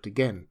looked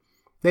again.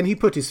 Then he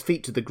put his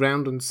feet to the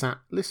ground and sat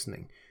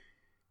listening.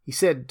 He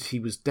said he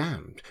was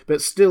damned,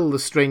 but still the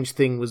strange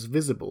thing was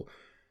visible.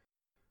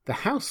 The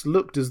house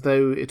looked as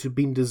though it had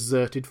been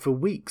deserted for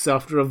weeks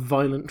after a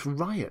violent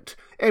riot.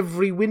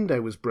 Every window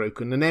was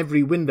broken, and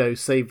every window,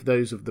 save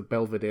those of the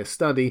Belvedere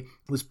study,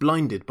 was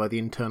blinded by the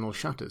internal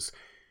shutters.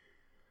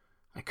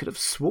 I could have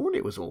sworn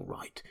it was all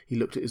right. He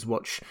looked at his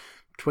watch.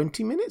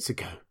 20 minutes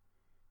ago.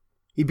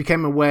 He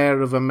became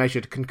aware of a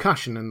measured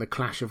concussion and the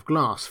clash of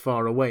glass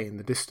far away in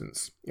the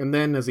distance. And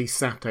then, as he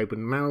sat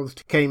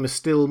open-mouthed, came a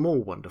still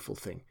more wonderful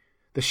thing.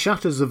 The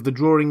shutters of the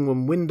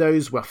drawing-room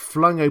windows were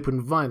flung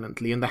open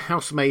violently, and the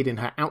housemaid in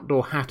her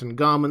outdoor hat and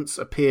garments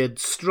appeared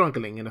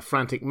struggling in a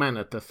frantic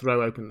manner to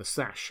throw open the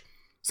sash.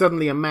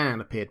 Suddenly a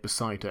man appeared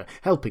beside her,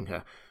 helping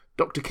her.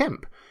 Dr.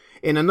 Kemp.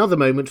 In another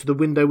moment the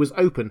window was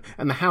open,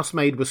 and the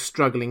housemaid was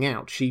struggling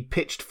out. She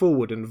pitched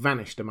forward and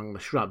vanished among the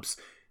shrubs.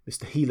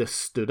 Mr. Heelas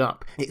stood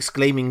up,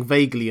 exclaiming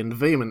vaguely and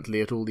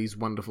vehemently at all these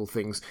wonderful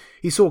things.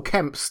 He saw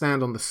Kemp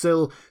stand on the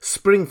sill,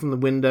 spring from the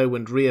window,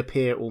 and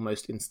reappear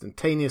almost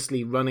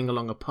instantaneously, running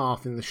along a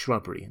path in the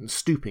shrubbery, and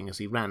stooping as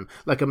he ran,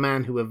 like a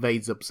man who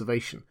evades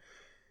observation.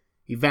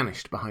 He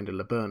vanished behind a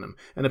laburnum,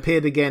 and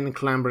appeared again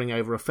clambering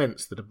over a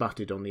fence that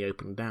abutted on the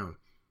open down.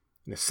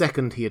 In a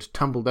second he had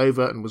tumbled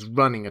over and was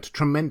running at a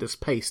tremendous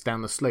pace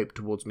down the slope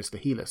towards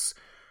Mr. Heelas.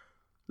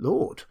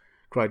 "Lord!"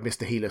 cried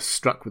Mr. Heelas,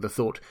 struck with a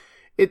thought.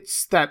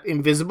 "It's that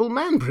invisible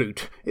man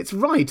brute! It's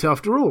right,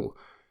 after all!"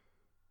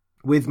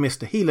 With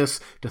Mr. Heelas,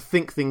 to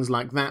think things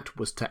like that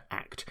was to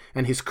act,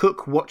 and his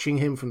cook, watching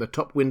him from the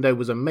top window,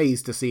 was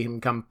amazed to see him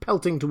come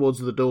pelting towards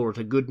the door at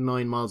a good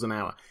 9 miles an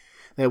hour.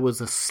 There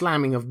was a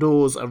slamming of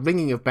doors, a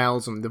ringing of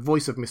bells, and the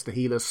voice of Mr.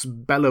 Heelas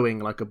bellowing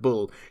like a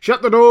bull.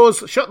 "Shut the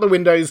doors! Shut the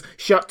windows!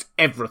 Shut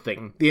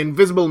everything! The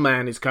invisible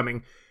man is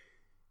coming!"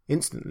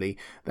 Instantly,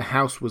 the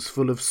house was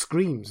full of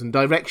screams and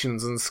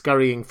directions and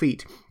scurrying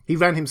feet. He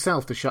ran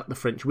himself to shut the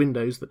French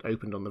windows that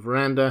opened on the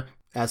veranda.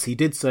 As he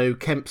did so,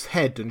 Kemp's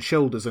head and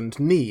shoulders and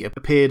knee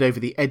appeared over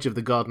the edge of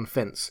the garden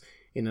fence.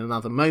 In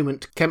another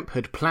moment, Kemp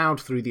had ploughed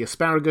through the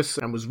asparagus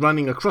and was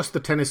running across the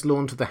tennis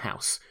lawn to the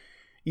house.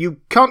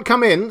 "You can't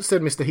come in,"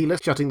 said Mr.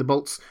 Heelas, shutting the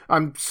bolts.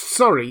 I'm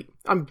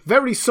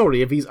very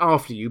sorry if he's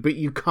after you, but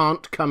you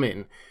can't come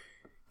in."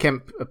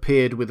 Kemp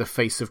appeared with a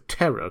face of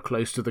terror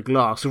close to the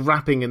glass,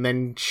 rapping and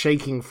then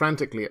shaking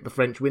frantically at the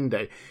French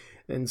window.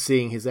 Then,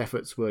 seeing his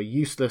efforts were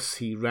useless,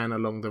 he ran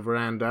along the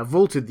veranda,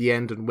 vaulted the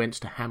end, and went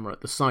to hammer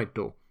at the side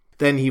door.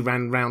 Then he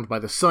ran round by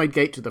the side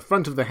gate to the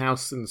front of the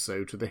house, and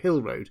so to the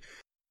hill road.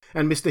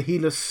 And Mr.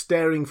 Heelas,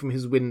 staring from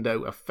his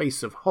window, a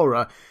face of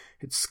horror,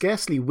 had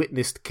scarcely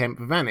witnessed Kemp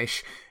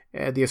vanish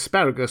ere the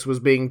asparagus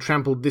was being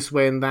trampled this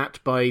way and that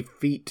by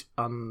feet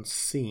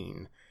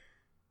unseen.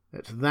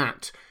 At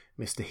that,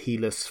 Mr.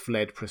 Heelas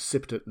fled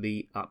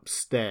precipitately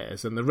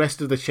upstairs, and the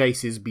rest of the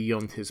chase is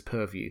beyond his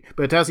purview.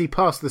 But as he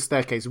passed the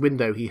staircase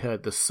window, he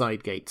heard the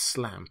side gate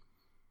slam.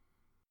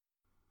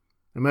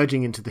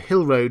 Emerging into the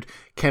hill road,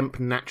 Kemp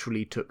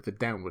naturally took the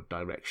downward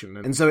direction,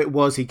 and so it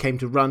was he came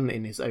to run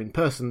in his own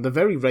person the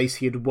very race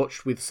he had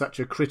watched with such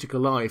a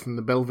critical eye from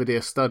the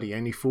Belvedere study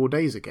only 4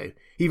 days ago.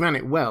 He ran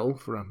it well,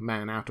 for a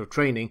man out of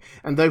training,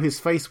 and though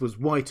his face was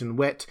white and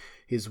wet,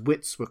 his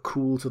wits were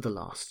cool to the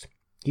last.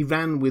 He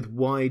ran with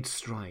wide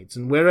strides,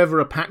 and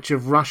wherever a patch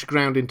of rush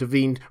ground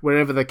intervened,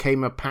 wherever there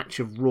came a patch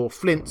of raw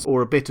flints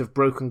or a bit of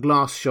broken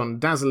glass shone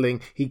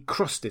dazzling, he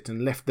crossed it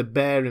and left the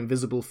bare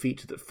invisible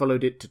feet that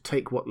followed it to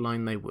take what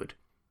line they would.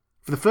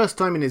 For the first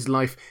time in his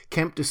life,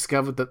 Kemp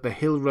discovered that the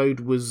hill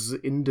road was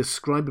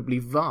indescribably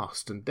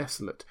vast and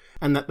desolate,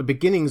 and that the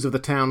beginnings of the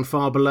town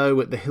far below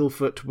at the hill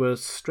foot were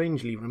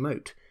strangely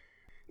remote.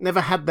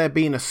 Never had there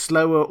been a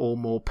slower or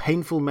more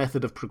painful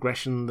method of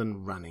progression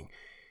than running.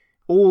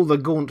 All the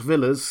gaunt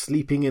villas,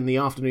 sleeping in the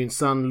afternoon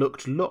sun,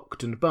 looked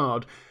locked and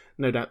barred.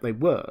 No doubt they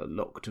were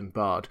locked and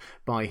barred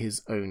by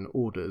his own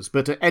orders,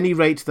 but at any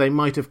rate they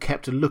might have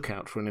kept a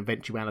lookout for an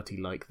eventuality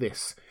like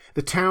this.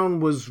 The town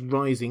was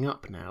rising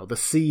up now. The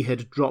sea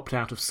had dropped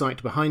out of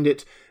sight behind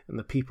it, and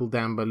the people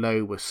down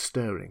below were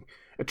stirring.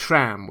 A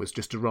tram was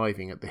just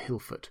arriving at the hill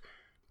foot.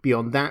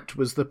 Beyond that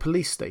was the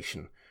police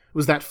station.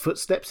 Was that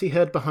footsteps he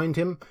heard behind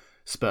him?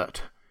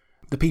 Spurt.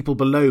 The people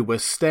below were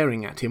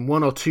staring at him.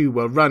 1 or 2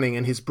 were running,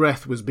 and his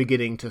breath was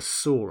beginning to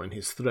soar in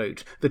his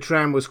throat. The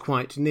tram was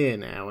quite near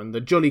now, and the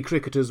Jolly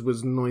Cricketers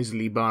was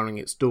noisily barring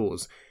its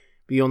doors.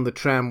 Beyond the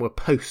tram were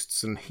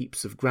posts and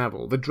heaps of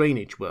gravel, the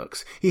drainage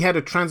works. He had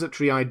a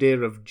transitory idea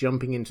of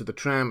jumping into the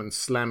tram and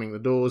slamming the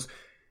doors,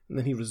 and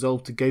then he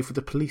resolved to go for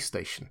the police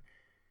station.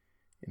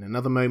 In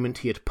another moment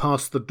he had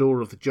passed the door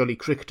of the Jolly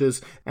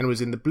Cricketers and was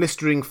in the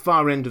blistering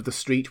far end of the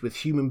street with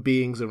human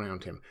beings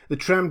around him. The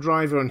tram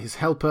driver and his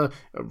helper,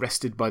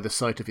 arrested by the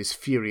sight of his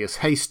furious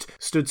haste,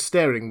 stood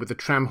staring with the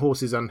tram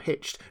horses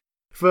unhitched.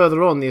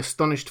 Further on, the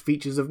astonished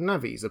features of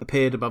navvies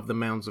appeared above the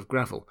mounds of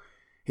gravel.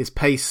 His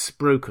pace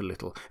broke a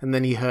little, and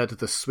then he heard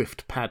the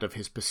swift pad of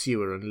his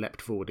pursuer and leapt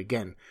forward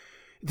again.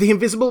 "The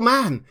invisible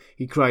man!"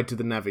 he cried to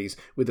the navvies,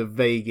 with a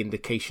vague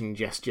indication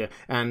gesture,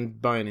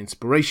 and, by an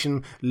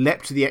inspiration,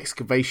 leapt to the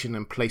excavation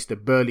and placed a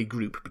burly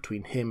group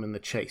between him and the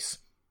chase.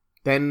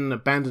 Then,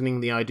 abandoning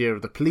the idea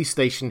of the police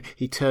station,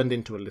 he turned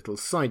into a little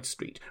side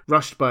street,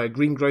 rushed by a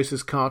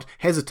greengrocer's cart,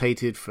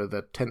 hesitated for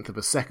the 10th of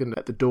a second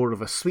at the door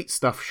of a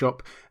sweetstuff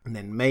shop, and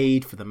then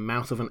made for the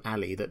mouth of an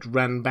alley that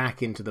ran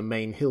back into the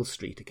main hill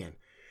street again.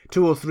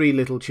 2 or 3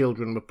 little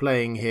children were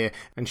playing here,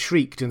 and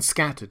shrieked and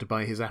scattered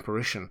by his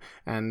apparition,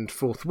 and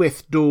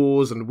forthwith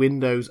doors and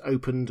windows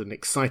opened and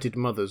excited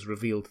mothers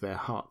revealed their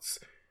hearts.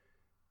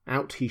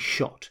 Out he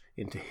shot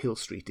into Hill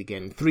Street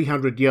again,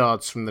 300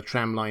 yards from the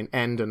tram-line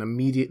end, and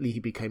immediately he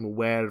became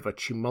aware of a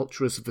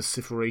tumultuous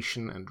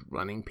vociferation and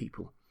running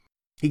people.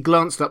 He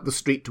glanced up the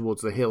street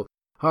towards the hill.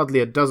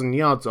 Hardly a dozen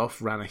yards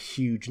off ran a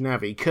huge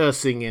navvy,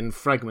 cursing in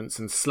fragments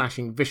and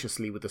slashing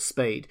viciously with a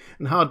spade,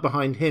 and hard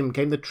behind him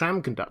came the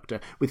tram conductor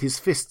with his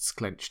fists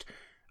clenched.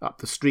 Up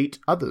the street,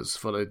 others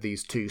followed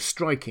these two,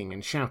 striking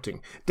and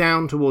shouting.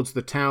 Down towards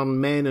the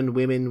town, men and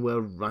women were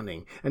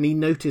running, and he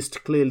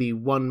noticed clearly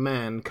one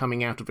man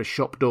coming out of a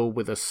shop door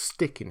with a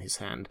stick in his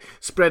hand.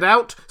 "Spread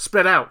out!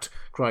 Spread out!"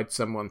 cried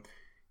someone.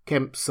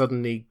 Kemp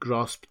suddenly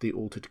grasped the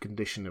altered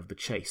condition of the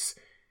chase.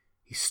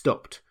 He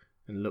stopped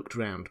and looked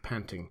round,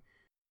 panting.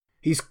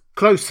 "He's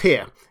close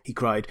here," he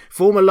cried.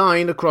 "Form a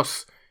line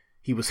across—"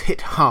 He was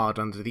hit hard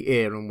under the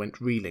ear and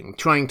went reeling,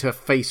 trying to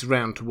face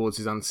round towards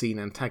his unseen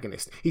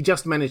antagonist. He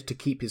just managed to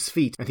keep his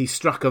feet, and he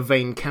struck a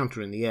vain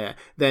counter in the air.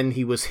 Then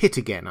he was hit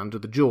again under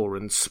the jaw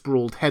and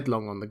sprawled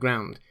headlong on the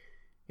ground.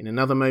 In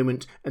another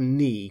moment, a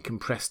knee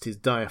compressed his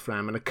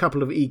diaphragm, and a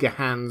couple of eager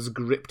hands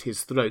gripped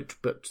his throat,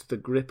 but the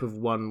grip of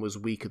one was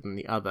weaker than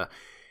the other.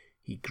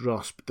 He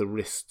grasped the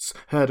wrists,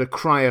 heard a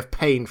cry of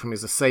pain from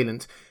his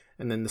assailant,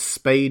 and then the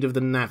spade of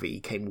the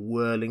navvy came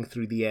whirling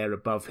through the air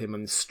above him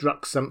and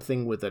struck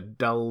something with a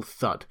dull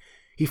thud.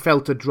 He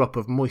felt a drop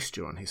of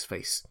moisture on his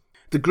face.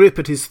 The grip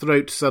at his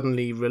throat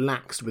suddenly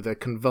relaxed with a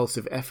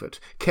convulsive effort.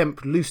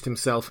 Kemp loosed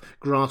himself,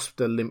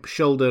 grasped a limp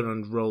shoulder,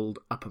 and rolled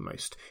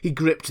uppermost. He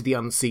gripped the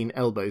unseen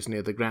elbows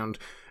near the ground.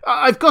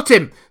 "I've got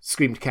him!"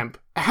 screamed Kemp.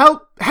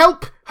 "Help!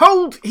 Help!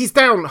 Hold! He's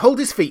down! Hold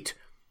his feet!"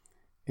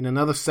 In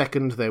another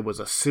second there was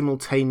a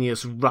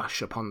simultaneous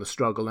rush upon the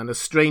struggle, and a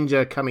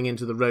stranger coming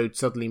into the road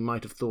suddenly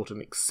might have thought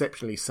an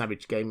exceptionally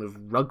savage game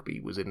of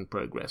rugby was in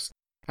progress.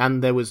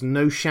 And there was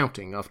no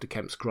shouting after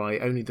Kemp's cry,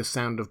 only the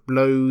sound of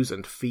blows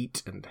and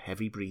feet and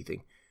heavy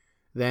breathing.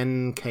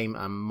 Then came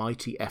a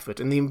mighty effort,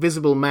 and the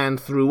invisible man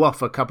threw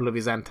off a couple of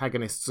his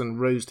antagonists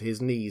and rose to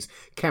his knees.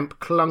 Kemp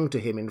clung to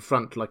him in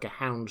front like a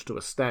hound to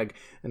a stag,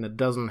 and a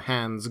dozen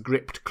hands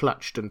gripped,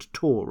 clutched, and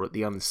tore at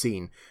the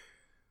unseen.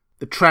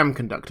 The tram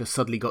conductor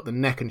suddenly got the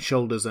neck and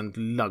shoulders and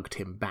lugged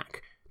him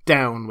back.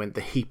 Down went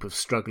the heap of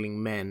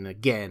struggling men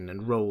again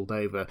and rolled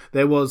over.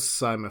 There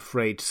was, I'm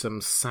afraid,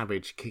 some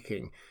savage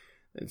kicking.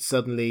 Then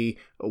suddenly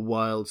a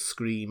wild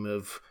scream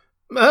of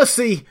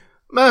 "Mercy!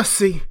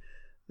 Mercy!"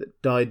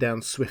 that died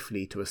down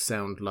swiftly to a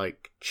sound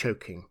like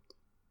choking.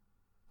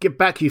 "Get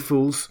back, you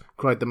fools!"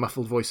 cried the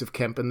muffled voice of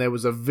Kemp, and there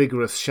was a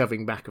vigorous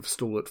shoving back of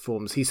stalwart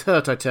forms. "He's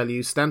hurt, I tell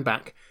you. Stand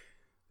back."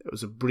 There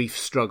was a brief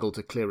struggle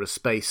to clear a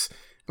space,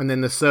 and then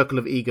the circle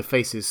of eager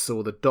faces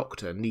saw the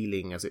doctor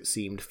kneeling, as it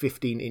seemed,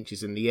 15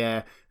 inches in the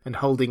air and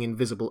holding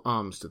invisible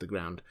arms to the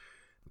ground.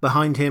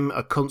 Behind him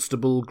a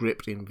constable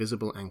gripped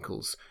invisible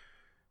ankles.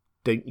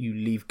 "Don't you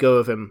leave go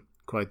of him,"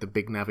 cried the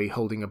big navvy,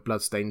 holding a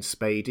blood-stained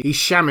spade. "He's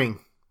shamming."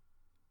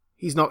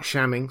 "He's not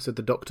shamming," said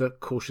the doctor,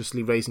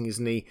 cautiously raising his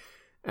knee,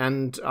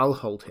 "and I'll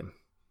hold him."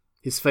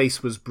 His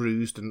face was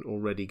bruised and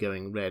already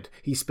going red.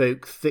 He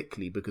spoke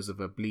thickly because of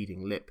a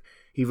bleeding lip.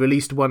 He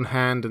released one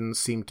hand and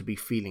seemed to be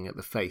feeling at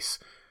the face.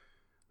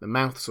 "The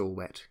mouth's all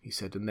wet," he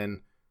said, and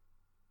then,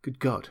 "Good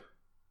God."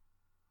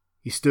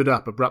 He stood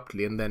up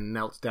abruptly and then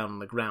knelt down on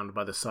the ground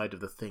by the side of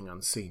the thing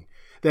unseen.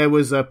 There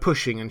was a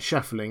pushing and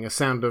shuffling, a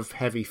sound of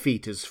heavy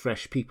feet as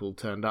fresh people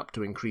turned up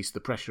to increase the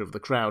pressure of the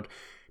crowd.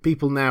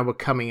 People now were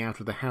coming out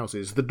of the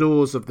houses. The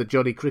doors of the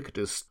Jolly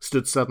Cricketers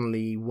stood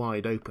suddenly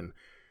wide open.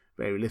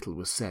 Very little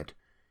was said.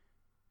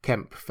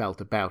 Kemp felt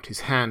about,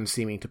 his hand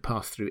seeming to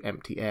pass through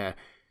empty air.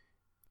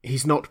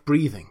 "He's not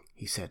breathing,"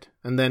 he said,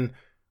 and then,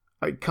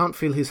 "I can't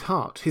feel his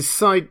heart. His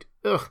side...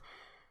 ugh!"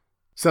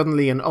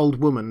 Suddenly an old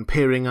woman,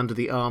 peering under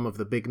the arm of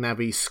the big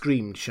navvy,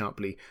 screamed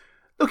sharply.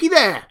 "Looky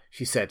there!"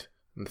 she said,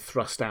 and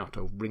thrust out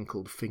a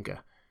wrinkled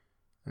finger.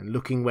 And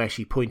looking where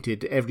she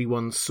pointed,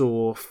 everyone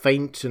saw,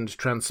 faint and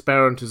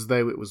transparent as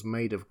though it was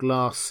made of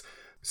glass,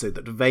 so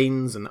that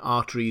veins and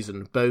arteries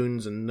and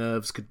bones and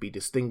nerves could be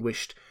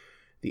distinguished,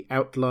 the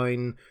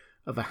outline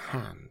of a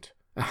hand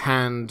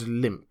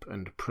limp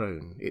and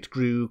prone. It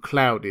grew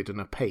clouded and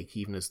opaque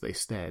even as they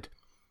stared.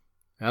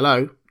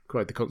 "Hello,"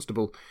 cried the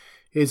constable.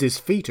 "Here's his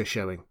feet are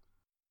showing."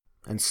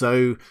 And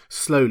so,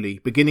 slowly,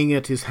 beginning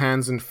at his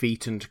hands and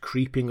feet and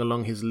creeping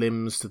along his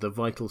limbs to the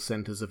vital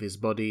centres of his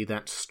body,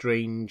 that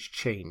strange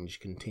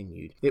change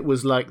continued. It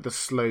was like the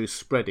slow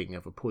spreading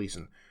of a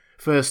poison.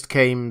 First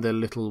came the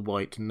little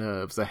white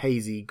nerves, a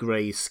hazy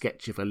grey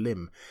sketch of a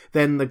limb,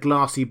 then the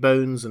glassy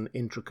bones and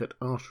intricate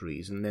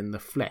arteries, and then the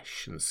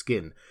flesh and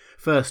skin.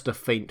 First a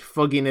faint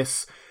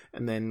fogginess,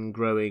 and then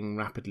growing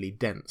rapidly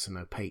dense and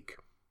opaque.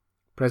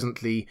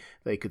 Presently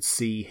they could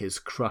see his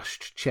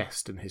crushed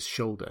chest and his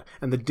shoulder,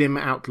 and the dim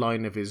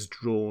outline of his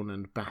drawn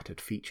and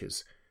battered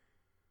features.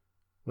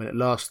 When at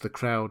last the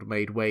crowd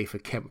made way for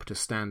Kemp to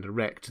stand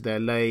erect, there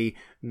lay,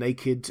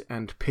 naked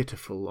and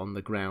pitiful on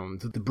the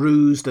ground, the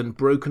bruised and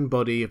broken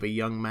body of a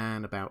young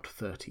man about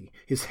 30.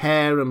 His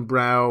hair and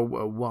brow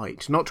were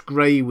white, not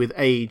grey with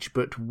age,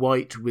 but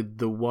white with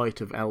the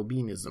white of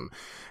albinism,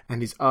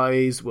 and his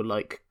eyes were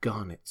like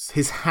garnets.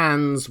 His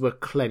hands were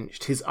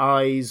clenched, his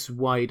eyes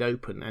wide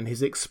open, and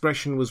his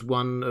expression was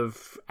one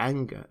of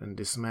anger and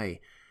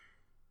dismay.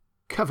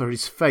 "Cover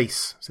his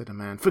face," said a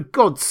man. "For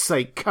God's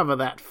sake, cover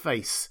that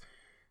face."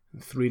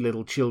 And 3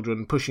 little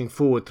children, pushing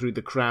forward through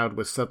the crowd,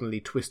 were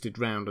suddenly twisted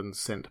round and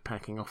sent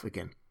packing off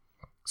again.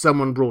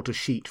 Someone brought a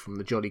sheet from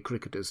the Jolly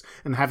Cricketers,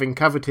 and having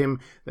covered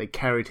him, they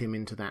carried him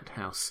into that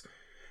house.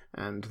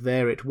 and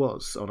there it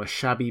was, on a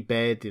shabby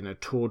bed in a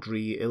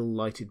tawdry,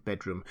 ill-lighted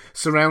bedroom,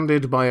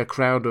 surrounded by a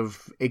crowd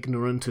of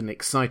ignorant and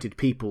excited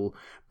people,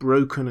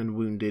 broken and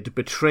wounded,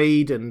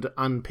 betrayed and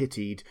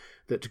unpitied,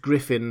 that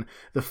Griffin,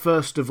 the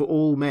first of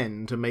all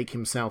men to make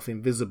himself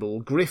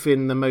invisible,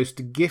 Griffin, the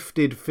most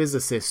gifted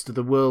physicist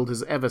the world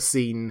has ever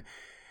seen,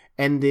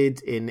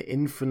 ended in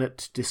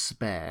infinite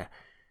despair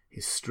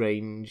his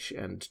strange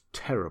and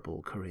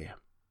terrible career.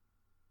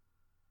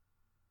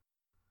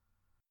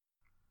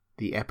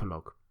 The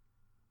Epilogue.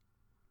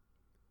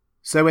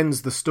 So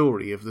ends the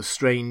story of the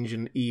strange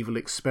and evil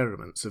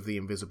experiments of the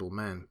Invisible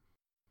Man.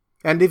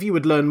 And if you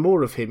would learn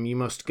more of him, you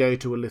must go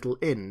to a little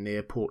inn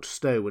near Port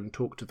Stowe and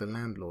talk to the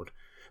landlord.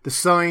 The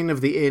sign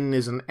of the inn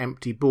is an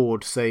empty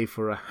board, save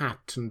for a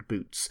hat and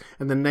boots,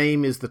 and the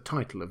name is the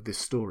title of this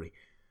story.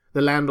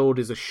 The landlord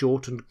is a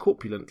short and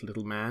corpulent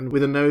little man,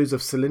 with a nose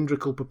of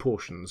cylindrical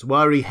proportions,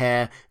 wiry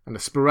hair, and a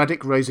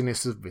sporadic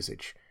rosiness of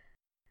visage.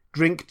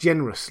 Drink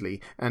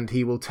generously, and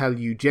he will tell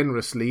you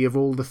generously of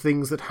all the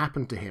things that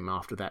happened to him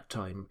after that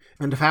time,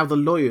 and of how the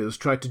lawyers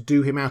tried to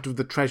do him out of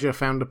the treasure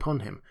found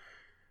upon him.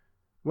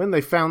 When they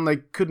found they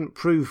couldn't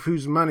prove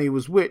whose money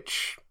was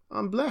which,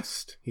 "I'm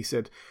blessed," he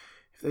said,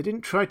 "if they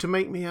didn't try to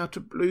make me out a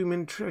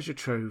bloomin' treasure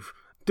trove.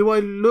 Do I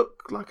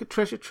look like a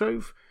treasure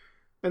trove?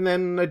 And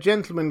then a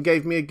gentleman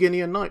gave me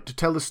 £1 a night to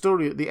tell the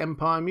story at the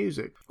Empire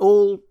Music.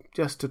 All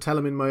just to tell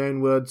 'em in my own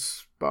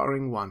words,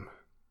 barring one."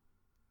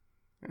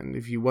 And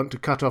if you want to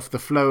cut off the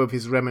flow of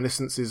his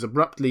reminiscences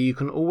abruptly, you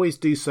can always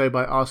do so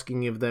by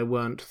asking if there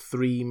weren't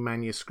 3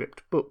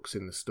 manuscript books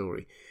in the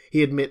story.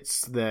 He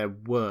admits there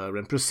were,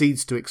 and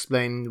proceeds to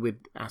explain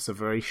with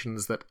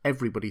asseverations that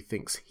everybody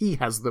thinks he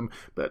has them,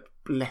 but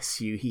bless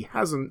you, he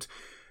hasn't.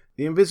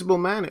 The Invisible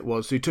Man it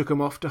was who took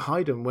 'em off to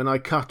hide 'em when I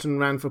cut and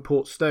ran for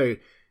Port Stowe.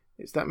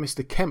 It's that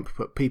Mr. Kemp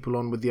put people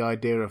on with the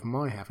idea of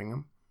my having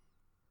 'em.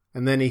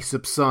 And then he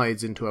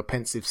subsides into a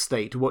pensive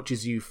state,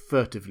 watches you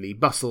furtively,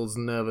 bustles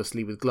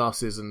nervously with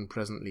glasses, and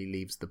presently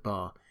leaves the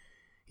bar.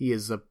 He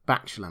is a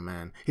bachelor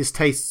man. His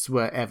tastes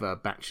were ever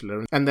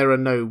bachelor, and there are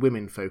no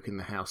women folk in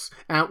the house.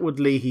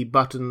 Outwardly he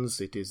buttons,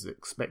 it is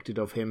expected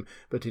of him,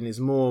 but in his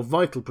more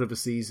vital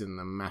privacies, in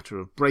the matter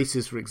of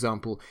braces, for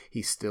example,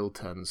 he still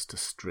turns to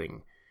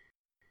string.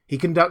 He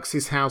conducts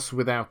his house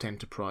without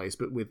enterprise,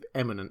 but with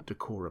eminent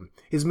decorum.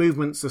 His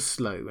movements are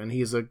slow, and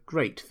he is a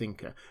great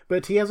thinker,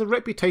 but he has a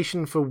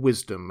reputation for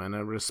wisdom and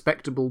a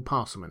respectable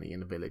parsimony in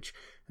the village,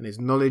 and his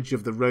knowledge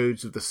of the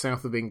roads of the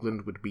south of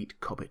England would beat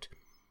Cobbett.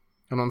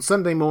 And on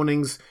Sunday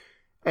mornings,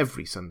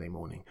 every Sunday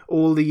morning,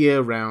 all the year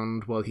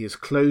round, while he is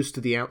closed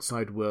to the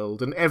outside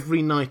world, and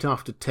every night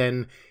after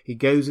 10, he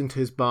goes into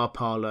his bar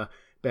parlour,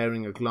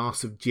 bearing a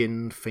glass of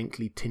gin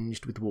faintly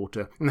tinged with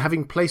water, and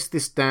having placed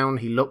this down,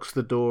 he locks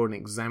the door and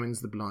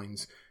examines the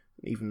blinds,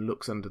 and even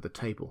looks under the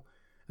table.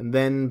 And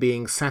then,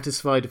 being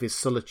satisfied of his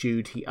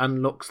solitude, he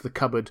unlocks the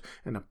cupboard,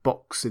 and a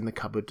box in the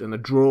cupboard, and a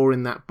drawer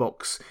in that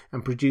box,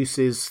 and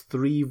produces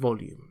 3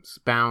 volumes,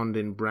 bound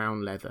in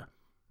brown leather,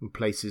 and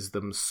places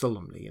them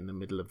solemnly in the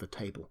middle of the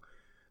table.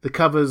 The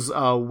covers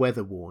are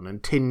weather-worn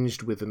and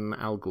tinged with an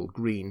algal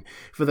green,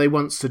 for they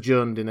once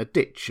sojourned in a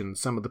ditch, and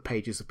some of the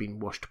pages have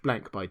been washed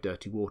blank by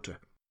dirty water.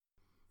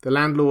 The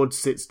landlord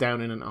sits down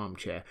in an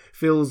armchair,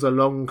 fills a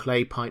long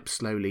clay pipe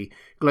slowly,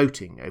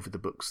 gloating over the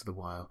books the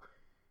while.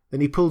 Then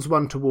he pulls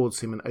one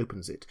towards him and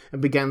opens it,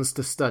 and begins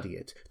to study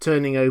it,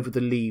 turning over the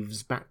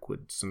leaves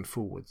backwards and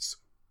forwards.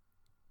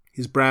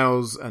 His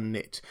brows are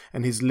knit,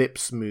 and his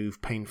lips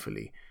move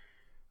painfully.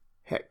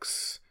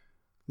 Hex.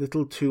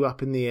 Little 2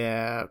 up in the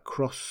air,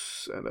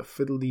 cross and a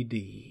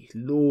fiddle-dee-dee.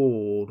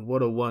 Lord,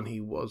 what a one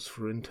he was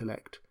for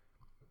intellect.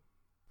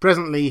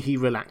 Presently he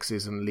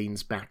relaxes and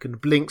leans back and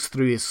blinks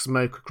through his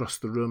smoke across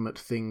the room at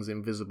things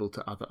invisible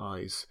to other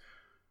eyes.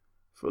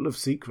 "Full of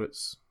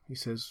secrets," he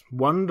says.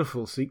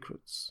 "Wonderful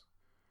secrets.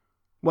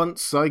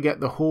 Once I get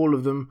the haul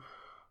of them,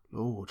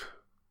 Lord,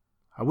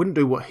 I wouldn't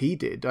do what he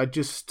did. I'd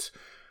just...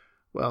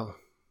 well..."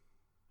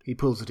 He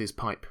pulls at his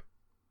pipe.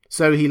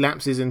 So he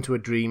lapses into a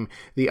dream,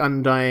 the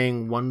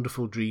undying,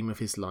 wonderful dream of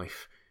his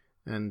life.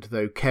 And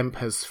though Kemp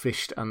has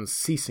fished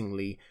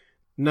unceasingly,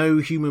 no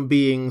human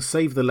being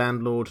save the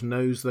landlord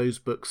knows those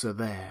books are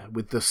there,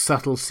 with the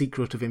subtle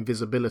secret of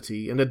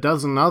invisibility and a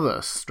dozen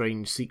other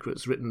strange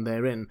secrets written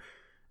therein,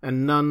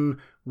 and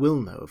none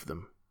will know of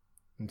them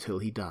until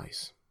he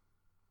dies.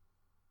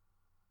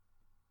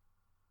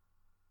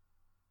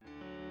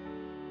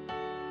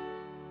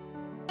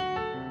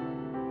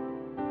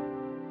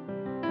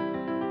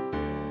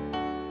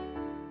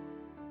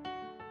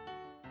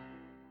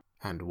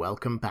 And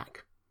welcome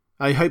back.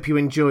 I hope you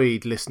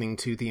enjoyed listening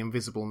to The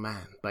Invisible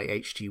Man by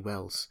H.G.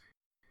 Wells.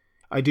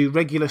 I do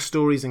regular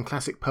stories and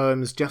classic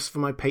poems just for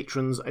my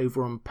patrons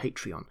over on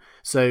Patreon,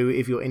 so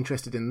if you're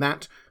interested in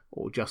that,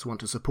 or just want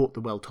to support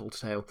The Well Told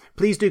Tale,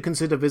 please do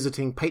consider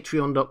visiting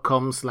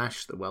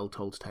patreon.com/The Well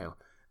Told Tale.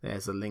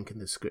 There's a link in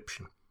the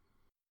description.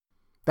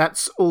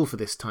 That's all for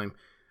this time.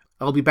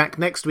 I'll be back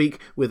next week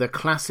with a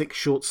classic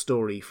short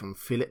story from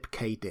Philip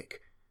K.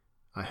 Dick.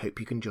 I hope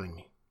you can join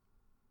me.